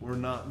 We're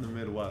not in the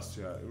Midwest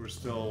yet. We're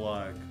still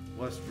like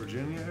West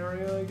Virginia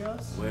area, I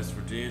guess. West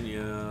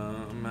Virginia,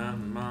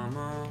 Mountain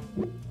Mama.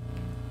 You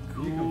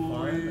can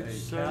find a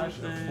cache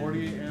of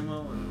 48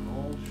 ammo and an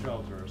old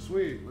shelter.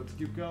 Sweet, let's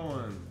keep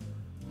going.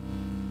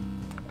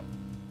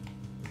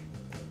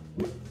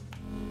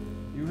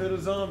 You hit a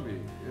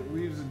zombie. It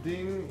leaves a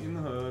ding in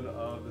the hood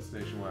of the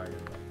station wagon.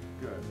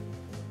 Good.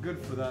 Good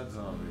for that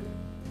zombie.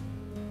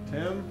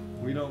 Tim,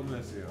 we don't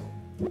miss you.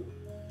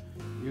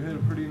 You hit a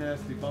pretty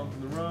nasty bump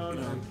in the road,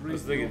 and 3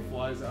 fuel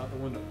flies out the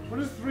window. What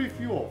is 3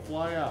 fuel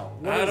fly out?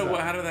 How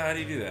do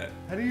you do that?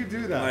 How do you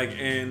do that? Like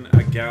in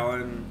a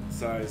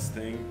gallon-sized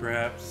thing,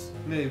 perhaps?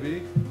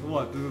 Maybe.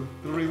 What, the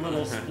 3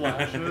 little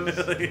splashes?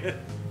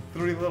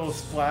 3 little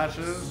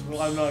splashes?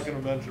 Well, I'm not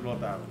going to mention what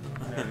that was.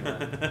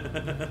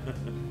 Anyway.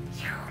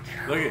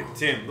 Look at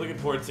Tim. Look at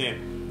poor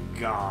Tim.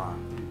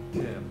 Gone.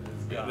 Tim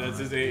is gone. That's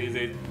his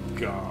age.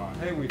 Gone.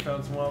 Hey, we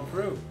found some wild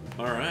fruit.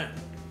 All right.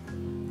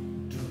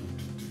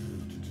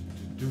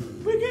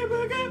 Boogie,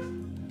 boogie.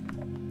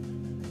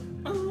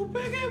 Oh,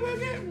 boogie,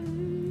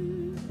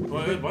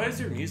 boogie. Why is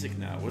there music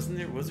now? Was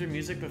there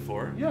music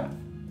before? Yeah.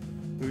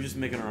 We were just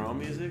making our own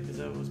music? Is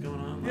that what was going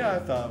on? Yeah, I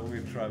thought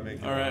we'd try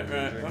making our own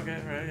right. music. Okay,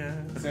 right,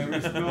 yeah.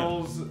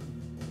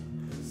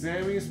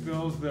 Sammy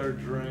spills their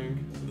drink.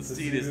 The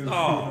seat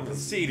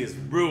is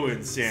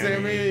ruined, Sammy.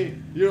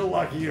 Sammy, you're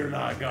lucky you're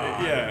not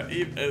gone. Yeah,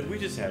 we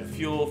just had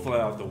fuel fly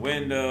out the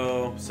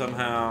window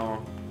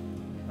somehow.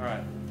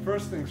 Alright,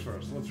 first things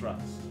first, let's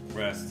rest.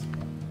 Rest.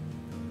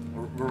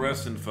 We're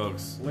resting,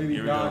 folks. Lady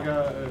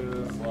Gaga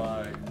is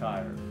like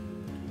tired.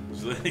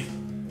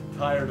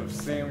 Tired of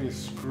Sammy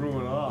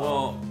screwing off.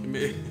 Well,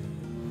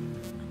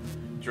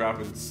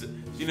 dropping,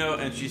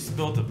 and she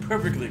spilled a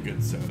perfectly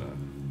good soda.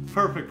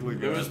 Perfectly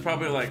good. There was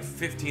probably like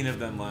 15 of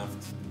them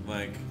left.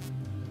 Like,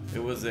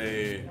 it was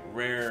a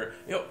rare.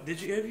 Have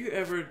you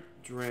ever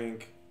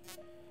drank?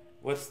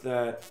 What's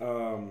that?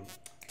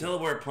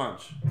 Delaware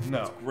Punch.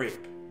 No. It's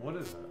grape. What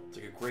is it? It's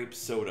like a grape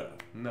soda.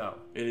 No.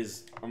 It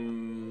is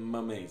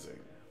amazing.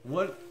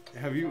 What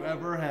have you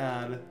ever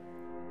had?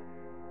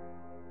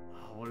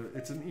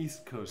 It's an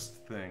East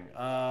Coast thing.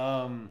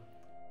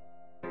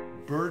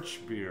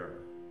 Birch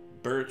beer.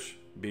 Birch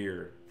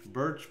beer.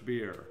 Birch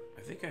beer.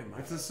 I think I might.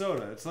 It's a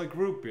soda. It's like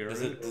root beer.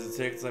 Does it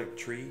taste like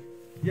tree?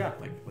 Yeah.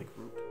 Like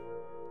root?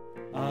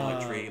 Like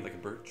tree, like a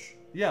birch?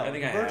 Yeah. I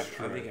think I have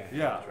tried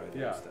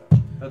that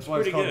stuff. That's why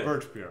it's called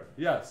birch beer.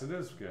 Yes, it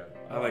is good.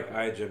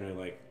 I generally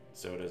like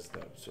sodas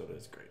though. Soda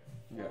is great.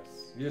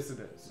 Yes. Yes, it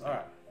is. All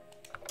right.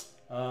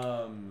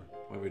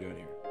 What are we doing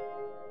here?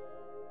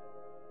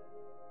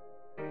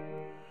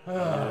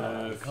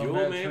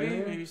 Fuel, maybe?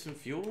 Training? Maybe some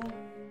fuel?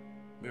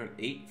 We're on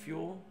 8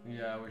 fuel?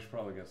 Yeah, we should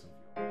probably get some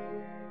fuel.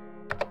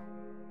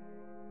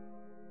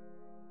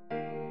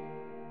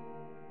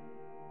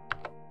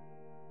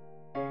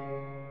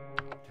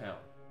 Town.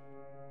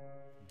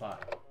 Buy.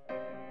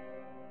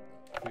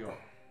 Fuel.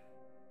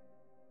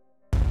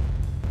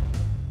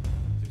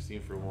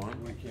 16 for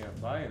 1? We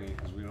can't buy any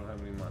because we don't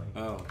have any money.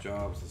 Oh,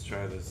 jobs. Let's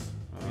try this.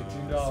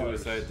 $18.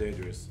 Suicide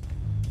dangerous.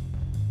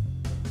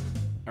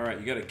 Alright,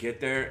 you gotta get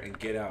there and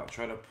get out.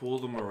 Try to pull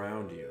them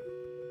around you.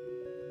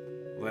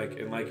 Have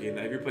you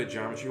ever played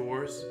Geometry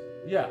Wars?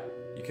 Yeah.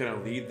 You kind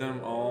of lead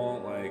them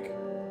all, like...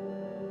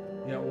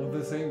 Yeah, well,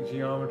 this ain't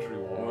Geometry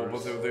Wars.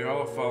 Well, but they're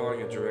all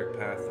following a direct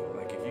path, though.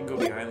 Like, if you can go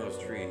behind those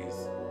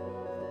trees...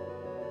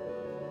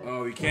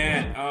 Oh, you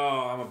can't.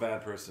 Oh, I'm a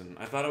bad person.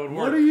 I thought it would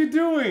work. What are you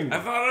doing? I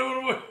thought it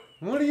would work.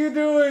 What are you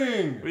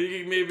doing?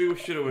 Maybe we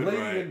should have went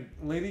right.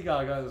 Lady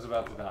Gaga is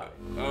about to die.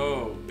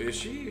 Oh, is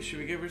she? Should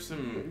we give her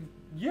some...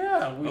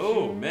 Yeah.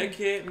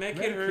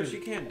 Medkit her. She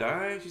can't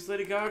die. She's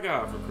Lady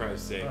Gaga, for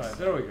Christ's sakes. All right,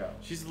 there we go.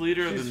 She's the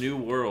leader of the new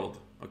world,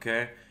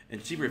 okay?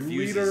 And she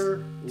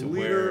refuses to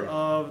wear... Leader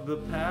of the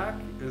pack?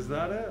 Is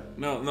that it?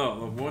 No.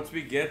 Once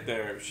we get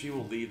there, she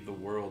will lead the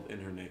world in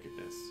her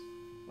nakedness.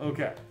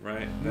 Okay.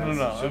 Right? No.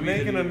 I'm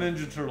making a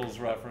Ninja Turtles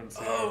reference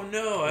here. Oh,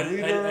 no.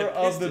 Leader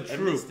of the troop.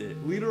 I missed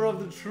it. Leader of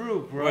the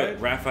troop, right?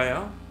 What,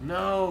 Raphael?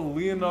 No,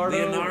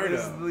 Leonardo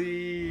is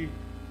the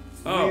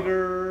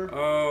leader.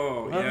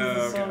 Oh,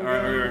 yeah. Okay. All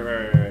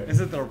right.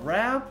 Is it the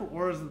rap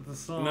or is it the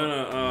song?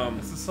 No.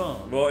 It's the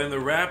song. Well, in the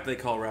rap, they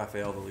call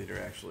Raphael the leader,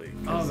 actually.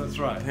 Oh, that's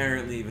right.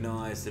 Apparently,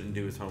 Vanilla Ice didn't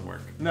do his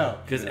homework. No.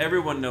 Because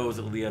everyone knows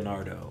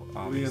Leonardo,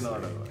 obviously.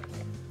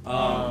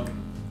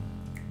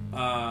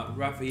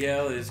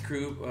 Raphael is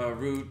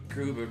rude.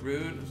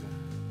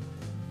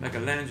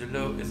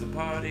 Michelangelo is a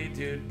party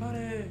dude.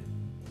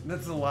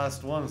 That's the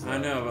last one. I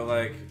know, but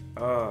like,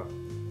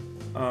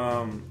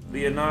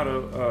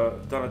 Leonardo,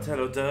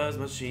 Donatello does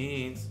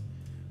machines.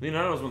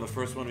 Leonardo was one of the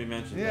first one we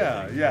mentioned.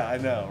 Yeah, I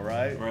know,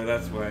 right? Right,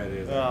 that's why it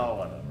is. Oh,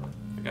 whatever.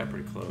 I got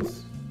pretty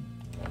close.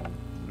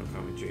 Don't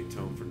call me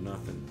J-Tone for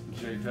nothing.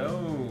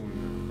 J-Tone.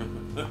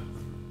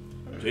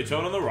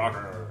 J-Tone on the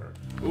rocker.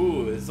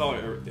 Ooh, it's all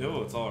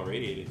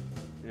irradiated.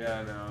 Yeah,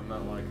 I know. I'm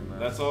not liking that.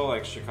 That's all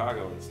like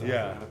Chicago and stuff.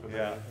 Yeah.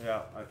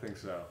 I think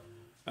so.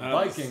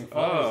 Viking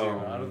follows you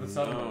out of the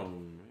sun. No.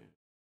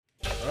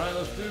 All right,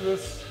 let's do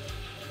this.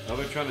 Oh,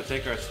 they're trying to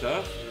take our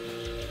stuff?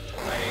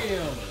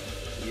 Bam!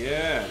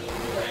 Yeah.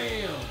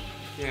 Bam!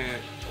 Yeah.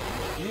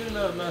 You're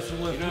not messing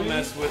with me. You don't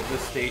mess with the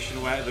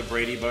station wagon, the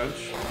Brady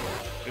Bunch,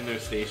 in their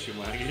station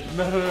wagon.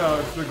 No,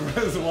 it's the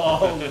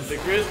Griswolds. The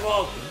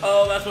Griswolds.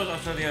 Oh, that's what I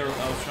was trying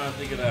to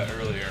think of that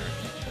earlier.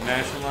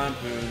 National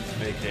Lampoon's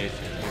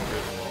Vacation, the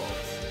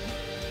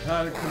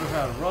Griswolds. Could have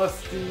had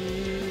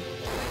Rusty.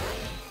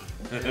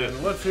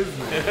 And what's his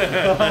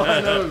name? All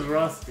I know is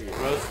Rusty.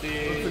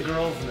 Rusty. What's the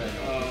girl's name?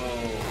 Oh,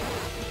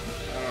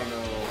 I don't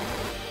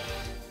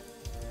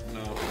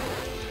know. No.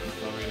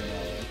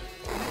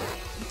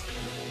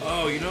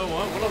 Oh, you know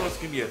what? One of us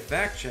can be a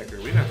fact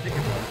checker. We gotta think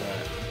about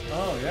that.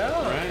 Oh, yeah.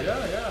 Right?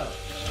 Yeah.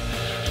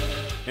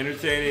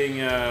 Entertaining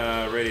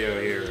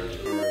radio here.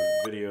 Or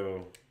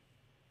video.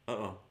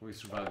 Uh-oh. We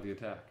survived the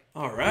attack.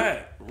 All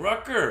right.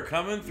 Rucker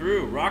coming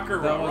through. Rocker.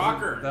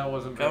 That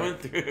wasn't coming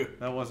through.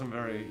 That wasn't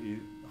very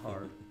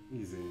hard.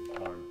 Easy.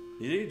 Hard.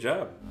 You did a good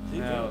job.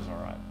 That was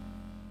all right.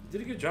 You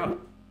did a good job.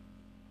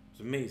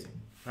 It's amazing.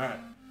 All right.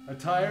 A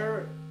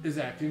tire is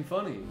acting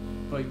funny,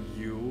 but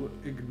you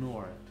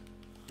ignore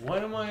it. Why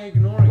am I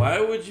ignoring it? Why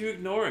would you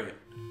ignore it?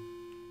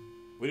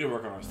 We need to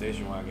work on our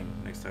station wagon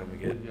next time we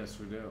get. Yes,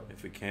 we do.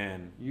 If we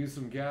can. Use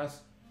some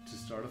gas to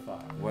start a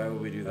fire. Why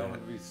would we do that? That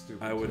would be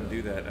stupid. I wouldn't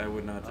do that. I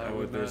would not.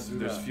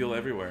 There's fuel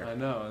everywhere. I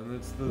know, and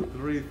it's the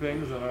 3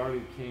 things that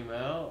already came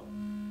out.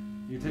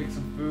 You take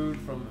some food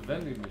from the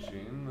vending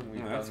machine, and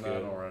we've done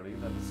that already.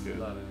 That's good.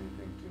 Not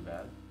anything too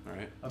bad. All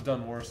right. I've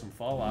done worse in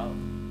Fallout.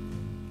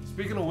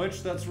 Speaking of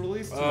which, that's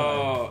released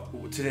tonight.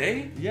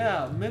 Today?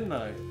 Yeah,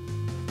 midnight.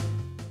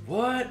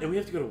 What? And we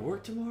have to go to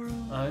work tomorrow?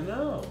 I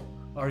know.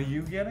 Are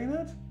you getting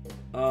it?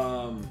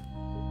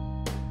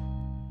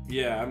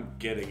 Yeah, I'm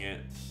getting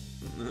it.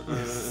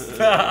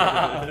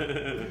 Stop.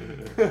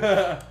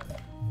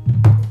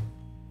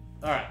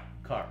 Alright,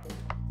 car.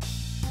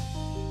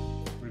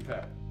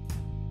 Repair.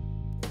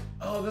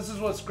 Oh, this is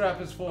what scrap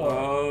is for.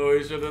 Oh,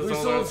 we should have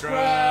sold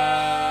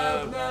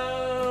scrap.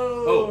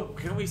 No. Oh,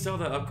 can we sell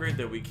that upgrade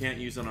that we can't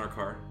use on our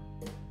car?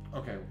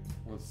 Okay,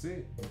 let's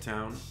see.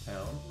 Town.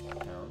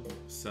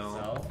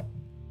 Sell.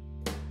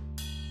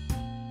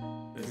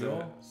 Is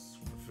that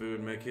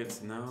food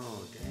medkits? No,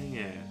 dang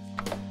it.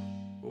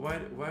 Well,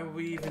 why would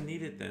we even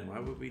need it then? Why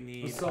would we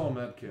need... Let's sell a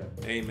medkit.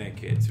 A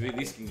medkit. So we at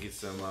least can get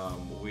some,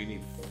 we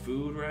need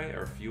food, right?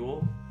 Or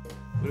fuel?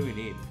 What do we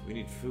need? We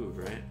need food,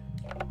 right?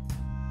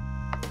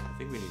 I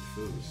think we need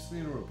food. We just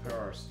need to repair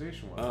our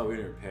station wagon. Oh, we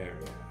need to repair,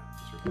 yeah.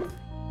 Just repair.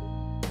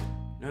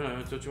 No,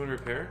 don't you want to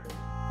repair?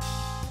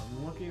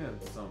 I'm looking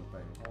at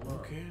something. Hold on.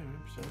 Okay,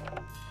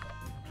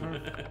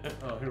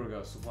 Oh, here we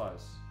go.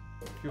 Supplies.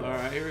 Fuel.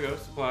 Alright, here we go.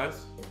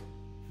 Supplies.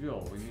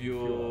 Fuel. We need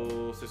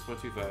fuel.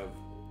 6.25.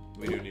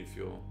 We do need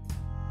fuel.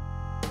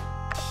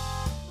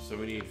 So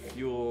we need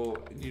fuel.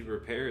 We need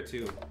repair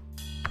too.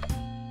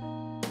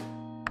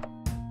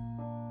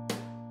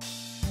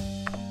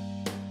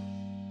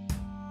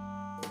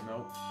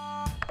 Nope.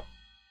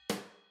 Did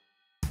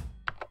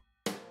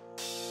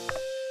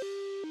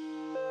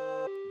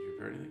you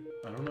repair anything?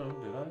 I don't know.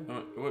 Did I?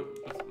 What?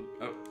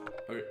 Oh,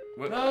 okay.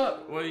 What? No!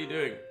 What are you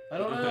doing? I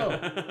don't know.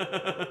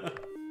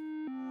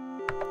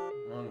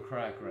 I'm on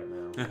crack right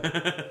now.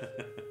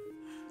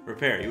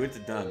 Repair. You went to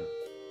done.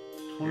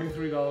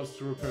 $23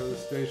 to repair the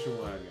station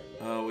wagon.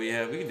 Oh, we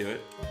can do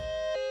it.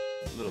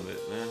 A little bit,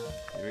 man.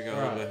 Here we go. A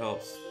little bit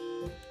helps.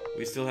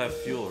 We still have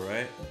fuel,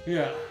 right?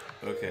 Yeah.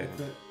 Okay.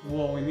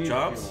 Well, we need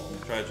jobs. fuel.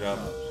 Try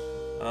jobs.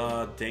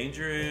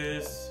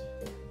 Dangerous.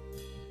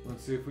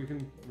 Let's see if we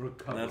can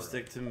recover. Left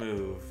stick to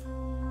move.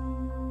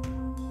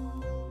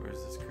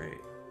 Where's this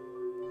crate?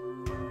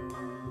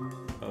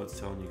 Oh, it's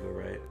telling you go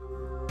right.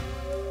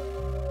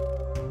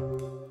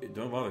 Hey,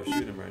 don't bother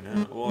shooting him right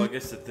now. Well, I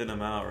guess to thin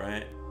him out,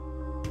 right?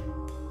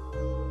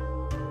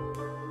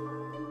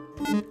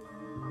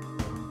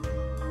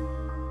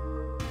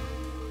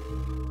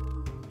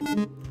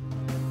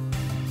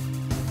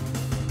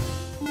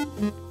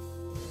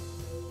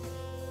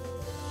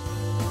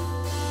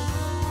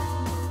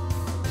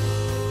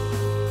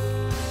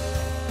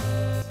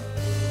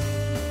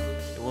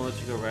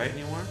 Right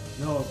anymore?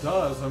 No, it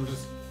does. I'm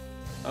just.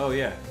 Oh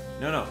yeah.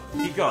 No.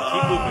 Keep going.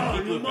 Keep looping.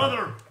 Keep looping.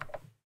 Mother.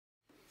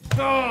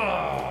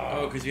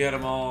 Oh, because you had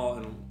them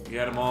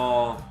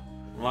all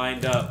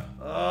lined up.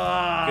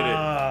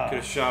 Could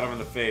have shot him in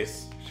the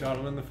face. Shot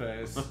him in the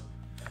face.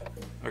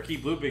 Or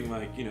keep looping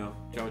like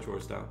Geometry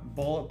Wars style.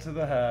 Bullet to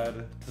the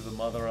head, to the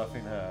mother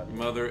effing head.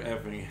 Mother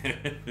effing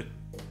head.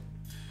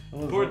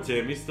 Poor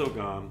Tim. He's still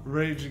gone.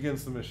 Rage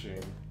Against the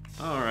Machine.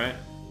 All right.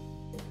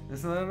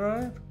 Isn't that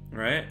right?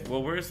 Right.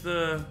 Well, where's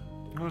the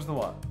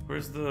what?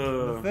 Where's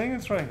the thing?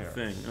 It's right here.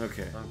 Thing.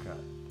 Okay. Okay.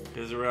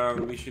 Because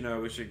around we should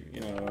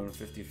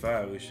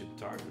 55. We should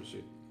talk. We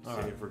should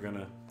see if we're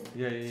gonna.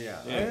 Yeah.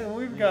 Hey,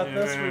 we've got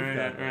this. We've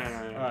got this.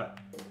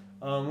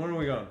 All right. Where are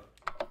we going?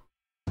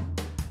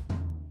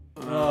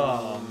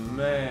 Oh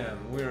man,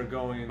 we are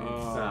going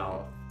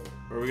south.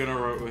 Are we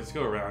gonna? Let's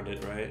go around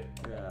it, right?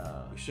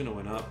 Yeah. We shouldn't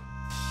have went up.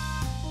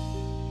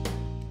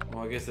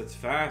 Well, I guess that's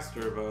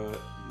faster,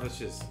 but let's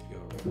just go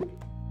around.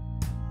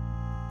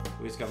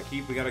 We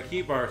gotta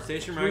keep our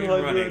station wagon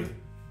running.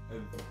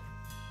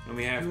 And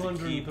we have to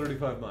keep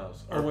 235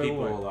 miles. our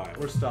people alive.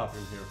 We're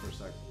stopping here for a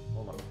second.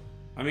 Hold on.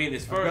 I mean,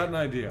 I've got an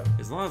idea.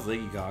 As long as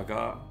Lady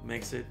Gaga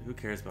makes it, who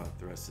cares about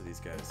the rest of these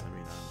guys? I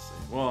mean, honestly.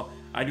 Well,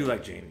 I do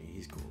like Jamie.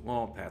 He's cool.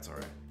 Well, Pat's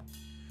alright.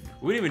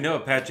 We don't even know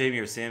if Pat, Jamie,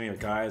 or Sammy are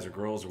guys or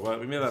girls or what.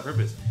 We made that on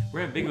purpose.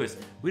 We're ambiguous.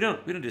 We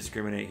don't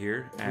discriminate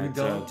here at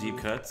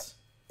DeepCuts.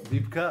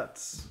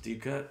 DeepCuts.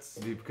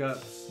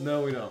 DeepCuts.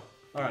 No, we don't.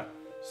 All right.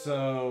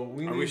 So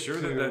Are we sure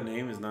that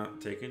name is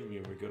not taken?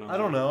 We're good on that? I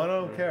don't know. I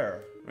don't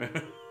care.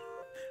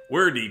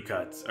 We're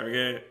DeepCuts,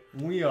 okay?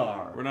 We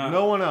are. We're not.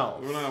 No one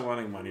else. We're not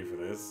wanting money for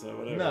this, so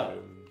whatever.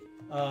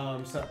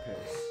 No. Set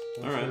pace.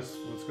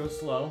 Let's go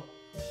slow.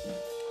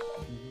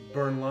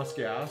 Burn less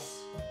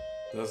gas.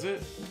 Does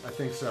it? I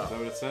think so. Is that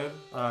what it said?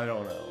 I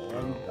don't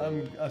know.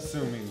 I'm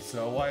assuming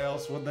so. Why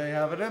else would they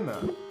have it in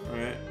there?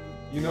 Alright.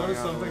 You notice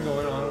something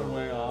going on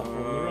way off from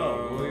the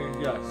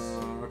road. Yes.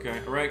 Okay.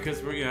 Alright, because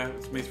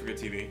it's makes for good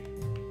TV.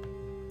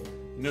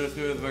 You notice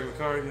food at the back of the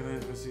car.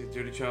 You see a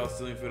dirty child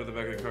stealing food at the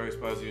back of the car. He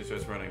spots you and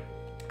starts running.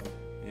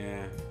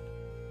 Yeah.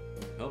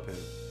 Help him.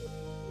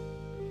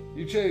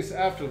 You chase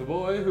after the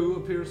boy who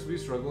appears to be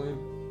struggling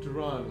to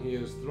run. He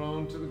is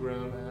thrown to the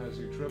ground as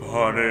you trip.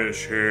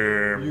 Punish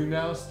him. You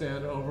now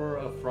stand over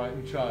a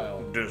frightened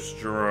child.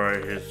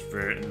 Destroy his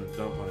feet.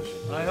 Don't punish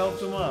him. I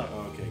helped him up.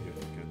 Oh, okay, good.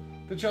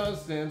 The child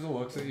stands and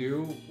looks at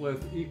you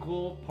with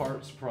equal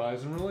part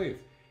surprise and relief.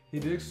 He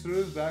digs through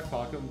his back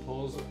pocket and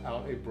pulls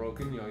out a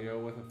broken yo-yo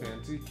with a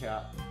fancy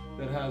cap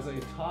that has a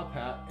top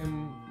hat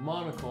and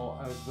monocle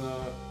as the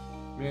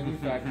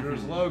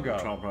manufacturer's logo.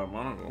 Top hat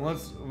monocle.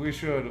 We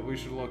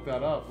should look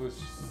that up. Let's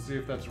see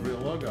if that's a real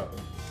logo.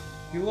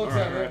 He looks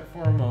at it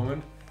for a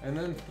moment and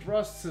then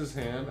thrusts his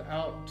hand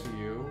out to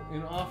you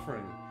in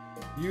offering.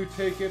 You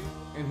take it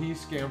and he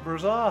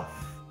scampers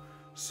off.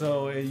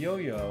 So a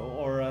yo-yo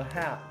or a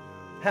hat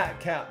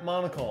cap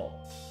monocle.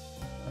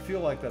 I feel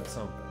like that's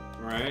something.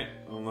 Right?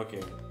 I'm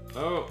looking.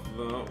 Oh,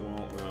 no.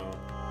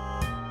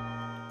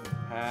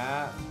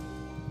 Hat,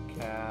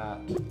 cat.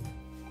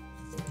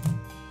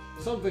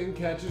 Something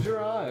catches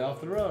your eye off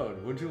the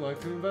road. Would you like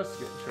to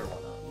investigate? Sure,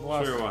 why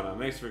not? Sure, why not?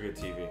 Makes for good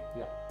TV.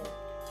 Yeah.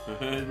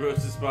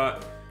 Roast to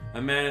spot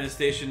a man in a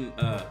station.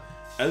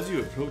 As you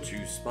approach,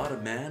 you spot a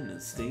man in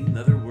a stained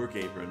leather work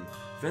apron,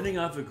 fending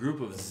off a group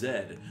of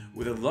Zed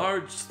with a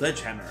large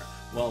sledgehammer,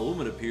 while a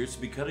woman appears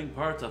to be cutting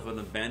parts off an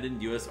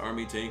abandoned U.S.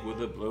 Army tank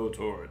with a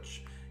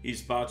blowtorch. He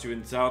spots you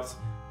and shouts,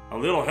 "A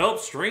little help,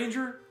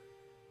 stranger?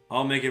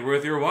 I'll make it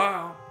worth your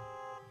while."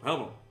 Help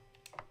him.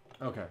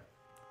 Okay.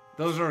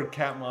 Those are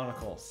cat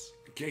monocles.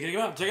 Okay, take him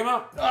out. Take him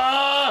out.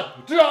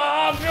 Ah!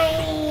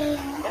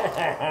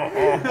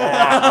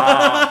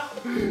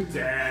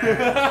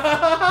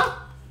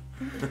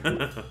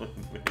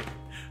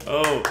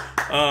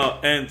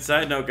 And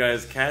side note,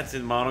 guys, cats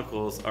in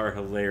monocles are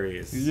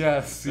hilarious.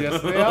 Yes, they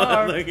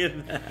are. Look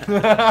at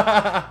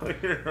that.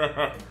 Look at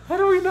that. How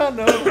do we not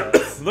know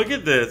this? Look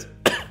at this.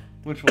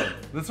 Which one?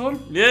 This one?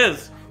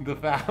 Yes. The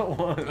fat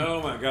one.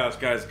 Oh my gosh,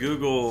 guys,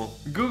 Google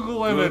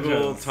images.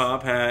 Google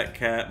top hat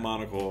cat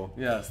monocle.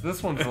 Yes,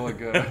 this one's really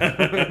good.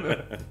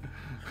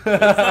 It's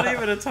not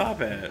even a top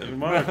hat.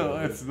 No,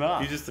 it's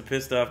not. He's just a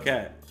pissed off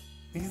cat.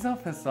 He's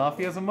not pissed off.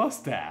 He has a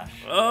mustache.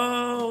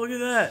 Oh, look at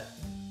that.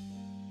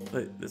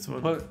 Wait, this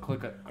one.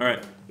 Click it. All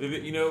right.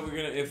 You know, we're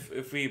gonna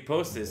if we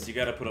post this, you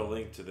got to put a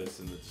link to this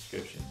in the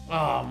description.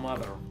 Oh,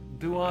 mother.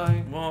 Do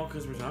I? Well,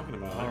 because we're talking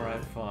about it. All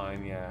right,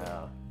 fine.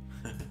 Yeah.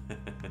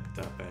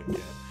 Top hat cat.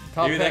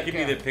 Maybe that could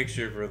be the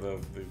picture for the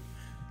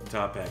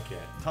Top hat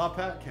cat. Top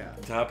hat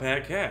cat. Top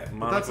hat cat.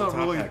 But that's not top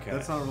really. hat cat.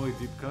 That's not really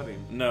deep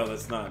cutting. No,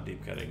 that's not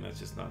deep cutting. That's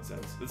just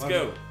nonsense. Let's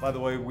go. By the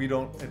way, we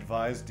don't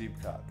advise deep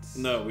cuts.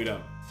 No, we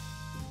don't.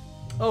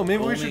 Oh,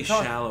 maybe Only we should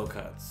talk. shallow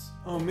cuts.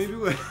 Oh, maybe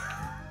we.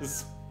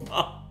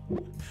 Small,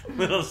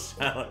 little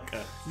shallow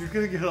cuts. You're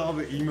gonna get all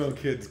the emo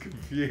kids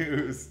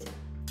confused.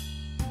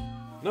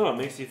 No, it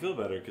makes you feel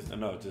better because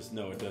no, it doesn't.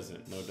 No, it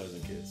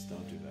doesn't, kids.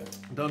 Don't do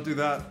that. Don't do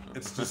that.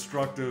 It's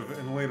destructive,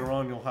 and later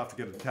on you'll have to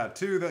get a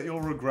tattoo that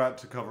you'll regret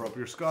to cover up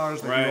your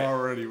scars that you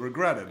already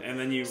regretted. And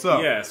then so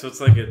it's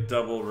like a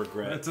double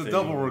regret. It's a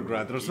double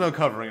regret. There's no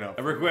covering up.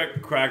 A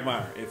regret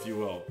quagmire, if you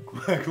will.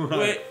 Quagmire.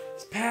 Wait,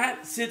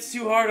 Pat sits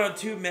too hard on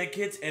 2 med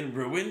kits and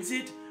ruins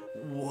it?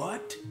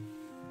 What?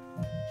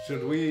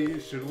 Should we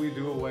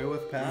do away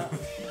with Pat?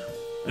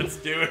 Let's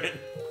do it.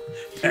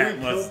 Pat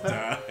must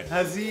die.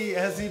 Has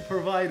he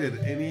provided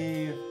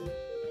any?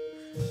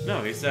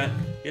 No, he hasn't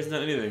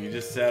done anything. He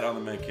just sat on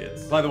the med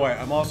kits. By the way,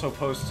 I'm also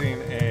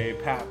posting a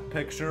Pat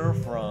picture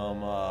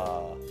from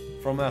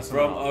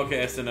SNL.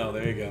 Okay, SNL.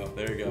 There you go.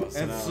 There you go.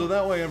 SNL. And so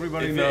that way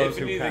everybody knows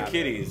if who any Pat of the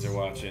kiddies are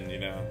watching, you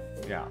know.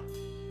 Yeah.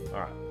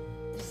 All right.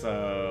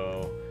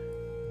 So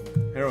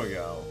here we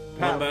go.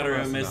 No matter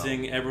who's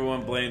missing,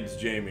 everyone blames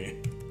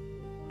Jamie.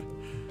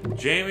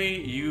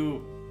 Jamie,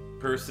 you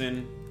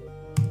person.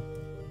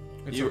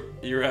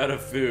 You're out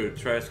of food.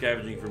 Try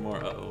scavenging for more.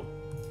 Uh-oh.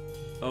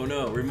 Oh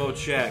no, remote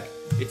shack.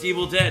 It's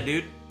Evil Dead,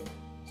 dude.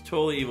 It's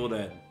totally Evil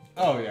Dead.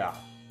 Oh yeah.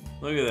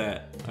 Look at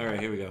that. Alright,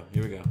 here we go.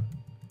 Here we go.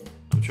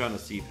 I'm trying to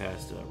see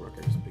past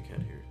Rooker's big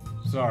head here.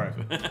 Sorry.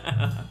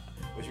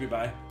 What should we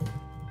buy?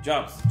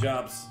 Jobs.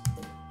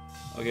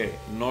 Okay,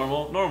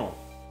 normal.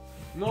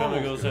 Trying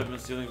to go up in the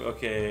ceiling.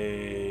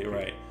 Okay,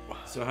 right.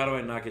 So how do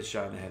I not get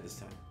shot in the head this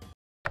time?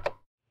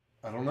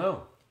 I don't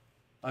know.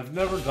 I've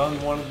never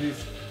done one of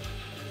these.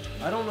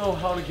 I don't know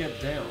how to get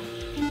down.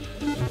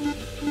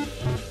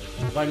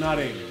 By not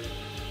aiming.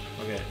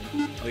 Okay.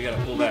 Oh, you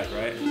gotta pull back,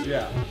 right?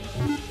 Yeah.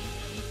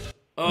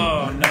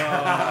 Oh, no.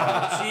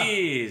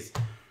 Jeez.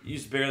 You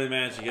just barely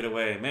managed to get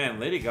away. Man,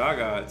 Lady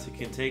Gaga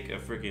can take a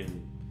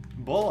freaking...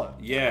 bullet.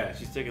 Yeah,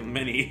 she's taking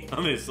many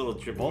on this little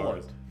trip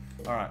bullet.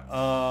 Alright,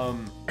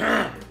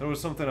 there was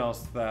something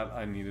else that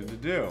I needed to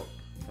do.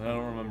 And I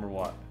don't remember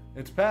what.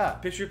 It's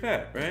Pat. Picture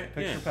Pat, right?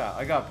 Picture Pat.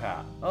 I got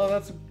Pat. Oh,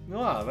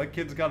 that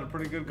kid's got a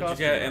pretty good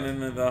costume. Yeah,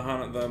 and then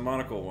the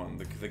monocle one,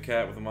 the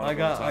cat with the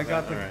monocle. I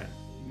got the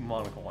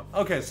monocle one.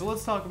 Okay, so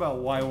let's talk about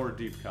why we're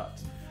deep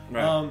cuts.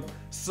 Right.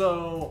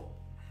 So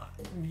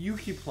you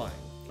keep playing.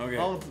 Okay.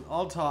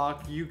 I'll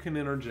talk. You can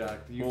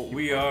interject.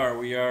 We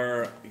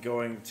are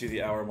going to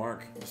the hour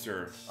mark,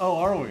 sir. Oh,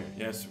 are we?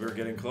 Yes, we're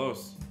getting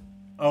close.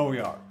 Oh, we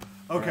are.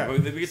 Okay.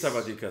 Right, we can talk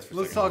about deep cuts for a second.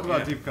 Let's talk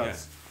about deep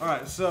cuts. Yeah. All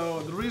right.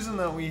 So the reason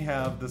that we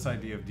have this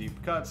idea of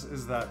deep cuts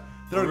is that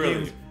there are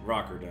games.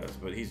 Rocker does,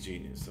 but he's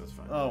genius, so it's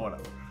fine. Oh,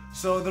 whatever.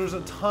 So there's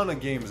a ton of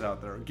games out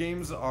there.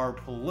 Games are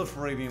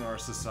proliferating in our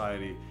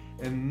society,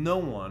 and no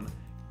one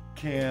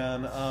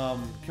can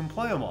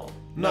play them all.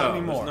 Not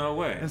anymore. There's no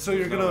way. And so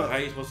how are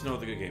you supposed to know what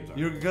the good games are?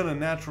 You're gonna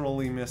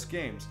naturally miss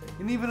games,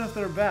 and even if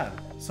they're bad,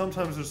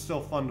 sometimes they're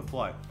still fun to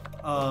play.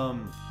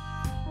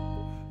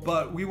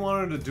 But we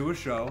wanted to do a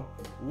show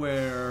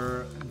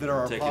where there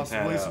are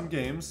possibly some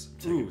games.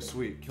 Ooh,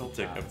 sweet. Kill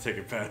Pat. I'm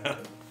taking Pat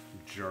out.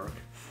 Jerk.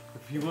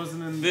 If he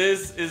wasn't in...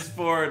 This is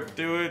for...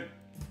 Medkit.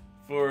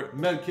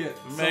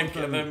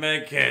 The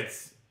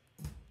medkits.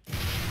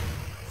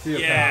 See ya, Pat.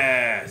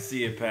 Yeah,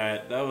 see ya,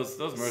 Pat. That was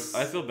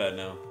I feel bad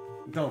now.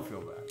 Don't feel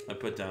bad. I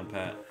put down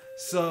Pat.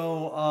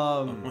 So,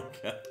 oh my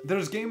God.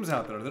 There's games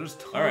out there. There's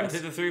tons. All right, I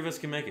think the 3 of us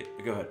can make it.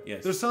 Go ahead.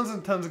 Yes. There's tons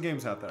and tons of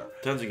games out there.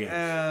 Tons of games.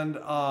 And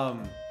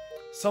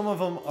some of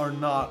them are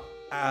not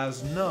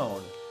as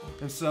known.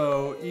 And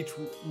so each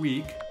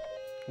week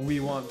we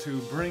want to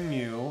bring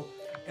you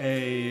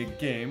a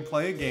game,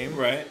 play a game.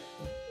 Right.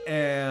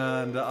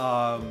 And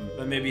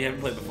that maybe you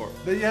haven't played before.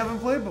 That you haven't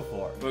played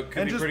before. But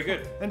could be pretty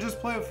good. And just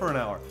play it for an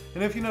hour.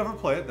 And if you never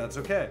play it, that's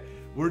okay.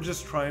 We're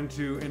just trying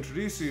to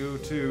introduce you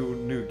to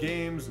new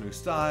games, new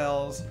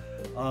styles.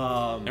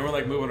 And we're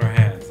like moving our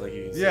hands, like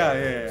you can see.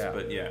 Yeah.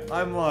 But yeah.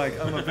 I'm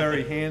a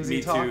very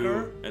handsy talker. Me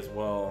too, as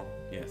well.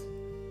 Yes.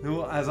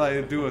 As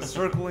I do a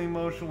circling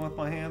motion with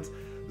my hands.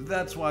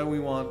 That's why we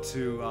want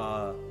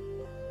to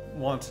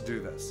do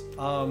this.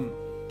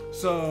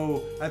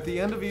 So at the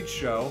end of each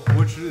show,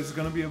 which is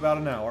going to be about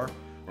an hour.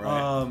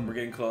 Right. We're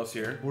getting close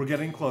here. We're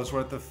getting close. We're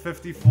at the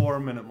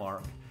 54-minute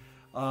mark.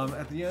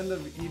 At the end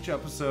of each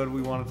episode,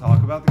 we want to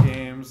talk about the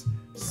games,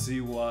 see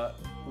what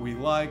we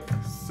like,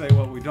 say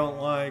what we don't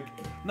like.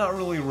 Not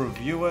really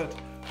review it,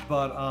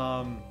 but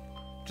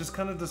just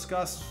kind of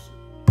discuss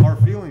our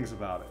feelings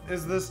about it.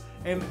 Is this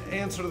an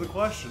answer to the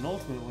question,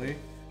 ultimately,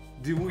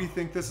 do we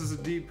think this is a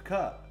deep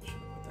cut?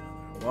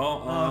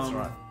 Well, that's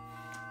right.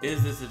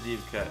 Is this a deep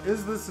cut?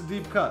 Is this a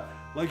deep cut?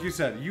 Like you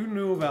said, you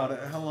knew about it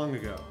how long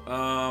ago?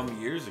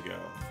 Years ago.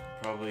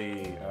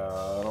 Probably,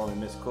 I don't want to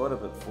misquote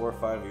it, but 4 or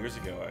 5 years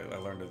ago I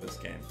learned of this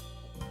game.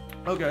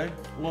 Okay.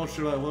 Well,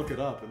 should I look it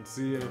up and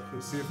see if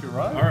you're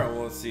right? All right.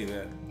 Well, let's see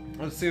that.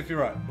 Let's see if you're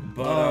right.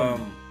 But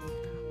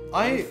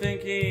I'm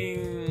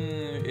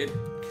thinking it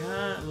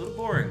kind of a little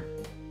boring.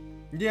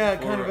 Yeah,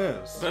 it kind of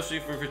is. Especially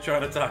if you're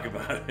trying to talk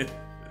about it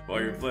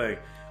while you're playing.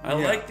 I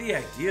like the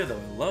idea, though.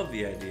 I love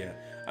the idea.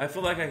 I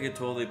feel like I could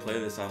totally play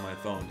this on my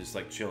phone, just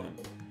like chilling,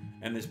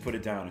 and just put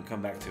it down and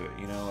come back to it.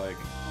 You know, like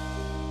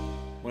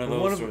one of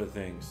those sort of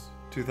things.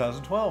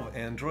 2012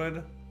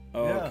 Android.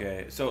 Oh, yeah.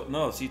 Okay. So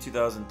no, see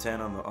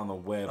 2010 on the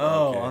web.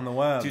 Oh, okay. on the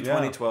web.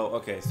 2012.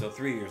 Okay, so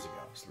 3 years ago.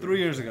 3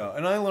 years ago,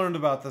 and I learned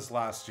about this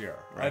last year.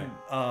 Right.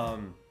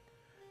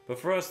 But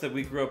for us that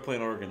we grew up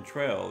playing Oregon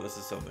Trail, this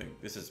is pretty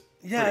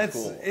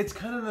cool. It's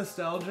kind of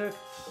nostalgic.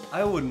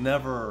 I would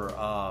never.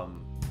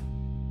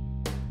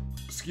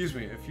 Excuse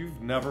me. If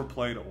you've never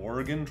played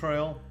Oregon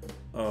Trail,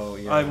 oh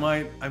yeah, I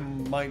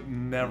might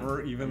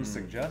never even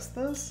suggest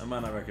this. I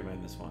might not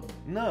recommend this one.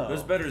 No,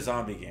 there's better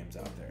zombie games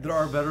out there. There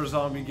are better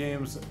zombie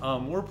games.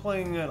 We're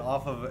playing it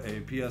off of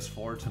a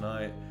PS4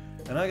 tonight,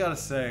 and I gotta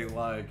say,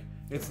 like,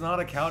 it's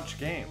not a couch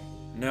game.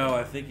 No,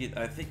 I think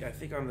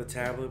on the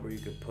tablet where you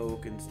could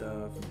poke and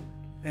stuff,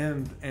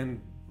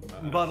 and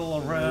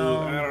buttle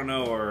around. I don't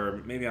know,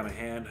 or maybe on a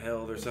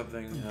handheld or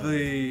something.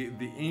 The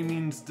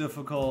aiming's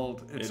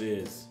difficult. It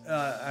is.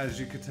 As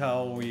you could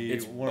tell,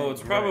 it's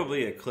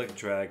probably a click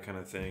drag kind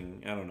of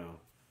thing. I don't know.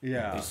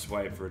 Yeah. You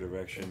swipe for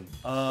direction.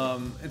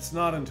 It's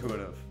not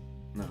intuitive.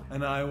 No.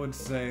 And I would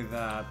say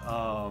that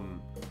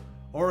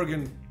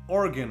Oregon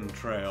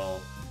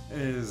Trail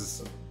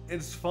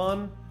it's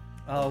fun.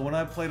 When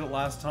I played it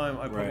last time,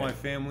 I put my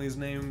family's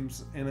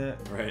names in it.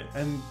 Right.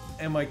 And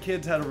my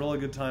kids had a really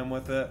good time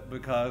with it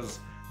because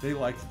they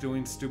liked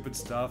doing stupid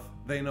stuff.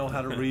 They know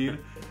how to read.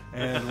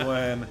 And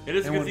when it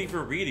is a good thing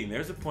for reading.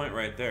 There's a point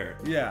right there.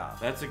 Yeah.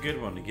 That's a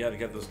good one. You gotta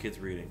get those kids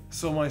reading.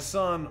 So my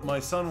son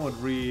would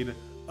read,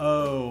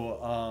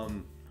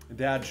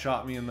 Dad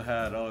shot me in the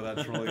head. Oh,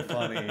 that's really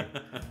funny.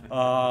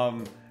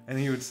 And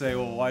he would say,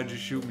 well, why'd you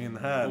shoot me in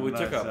the head? Well, we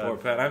took out poor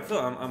Pat.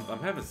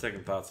 I'm having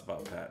second thoughts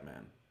about Pat,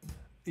 man.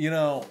 You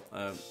know,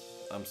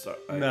 I'm sorry.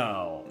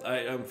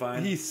 I'm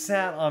fine. He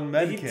sat on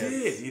medkits. He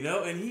did, you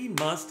know, and he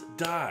must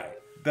die.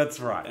 That's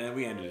right. And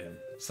we ended him.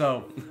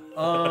 So,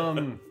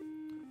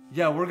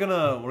 yeah, we're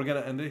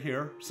gonna end it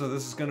here. So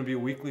this is gonna be a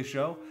weekly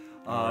show.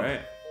 All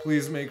right.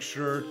 Please make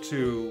sure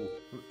to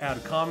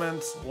add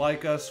comments,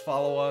 like us,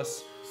 follow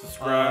us,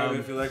 subscribe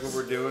if you like what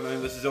we're doing. I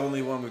mean, this is the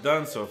only one we've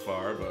done so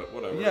far, but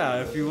whatever.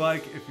 Yeah, if you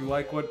like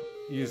what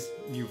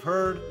you've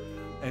heard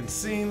and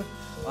seen.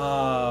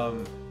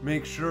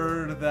 Make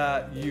sure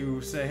that you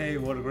say, "Hey,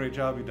 what a great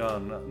job you've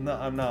done." No,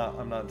 I'm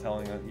not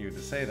telling you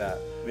to say that.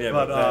 Yeah,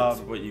 but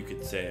that's what you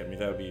could say. I mean,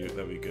 that'd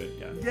be good.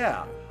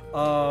 Yeah.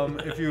 Yeah.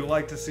 If you'd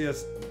like to see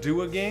us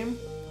do a game,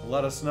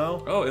 let us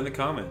know. Oh, in the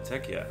comments.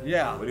 Heck yeah.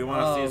 Yeah. What do you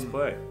want to see us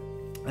play?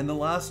 And the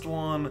last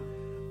one,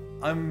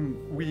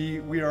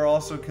 we are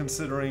also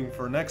considering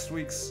for next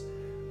week's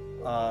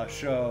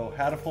show,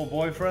 Hatful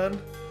Boyfriend.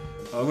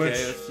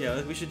 Okay.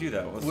 We should do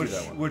that. Let's do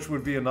that one. Which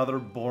would be another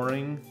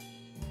boring.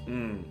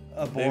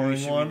 A boring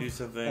Maybe one, we do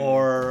something,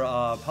 or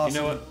possibly.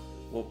 You know what?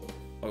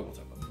 We'll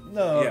talk about it.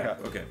 No, yeah,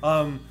 okay.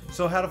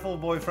 So Hatful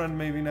Boyfriend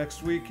maybe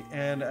next week,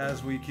 and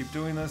as we keep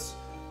doing this,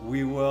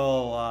 we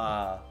will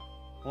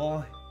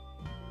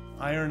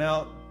iron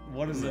out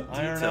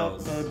iron out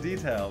the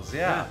details.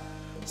 Yeah.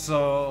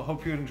 So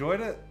hope you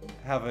enjoyed it.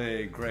 Have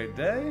a great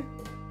day.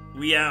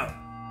 We out.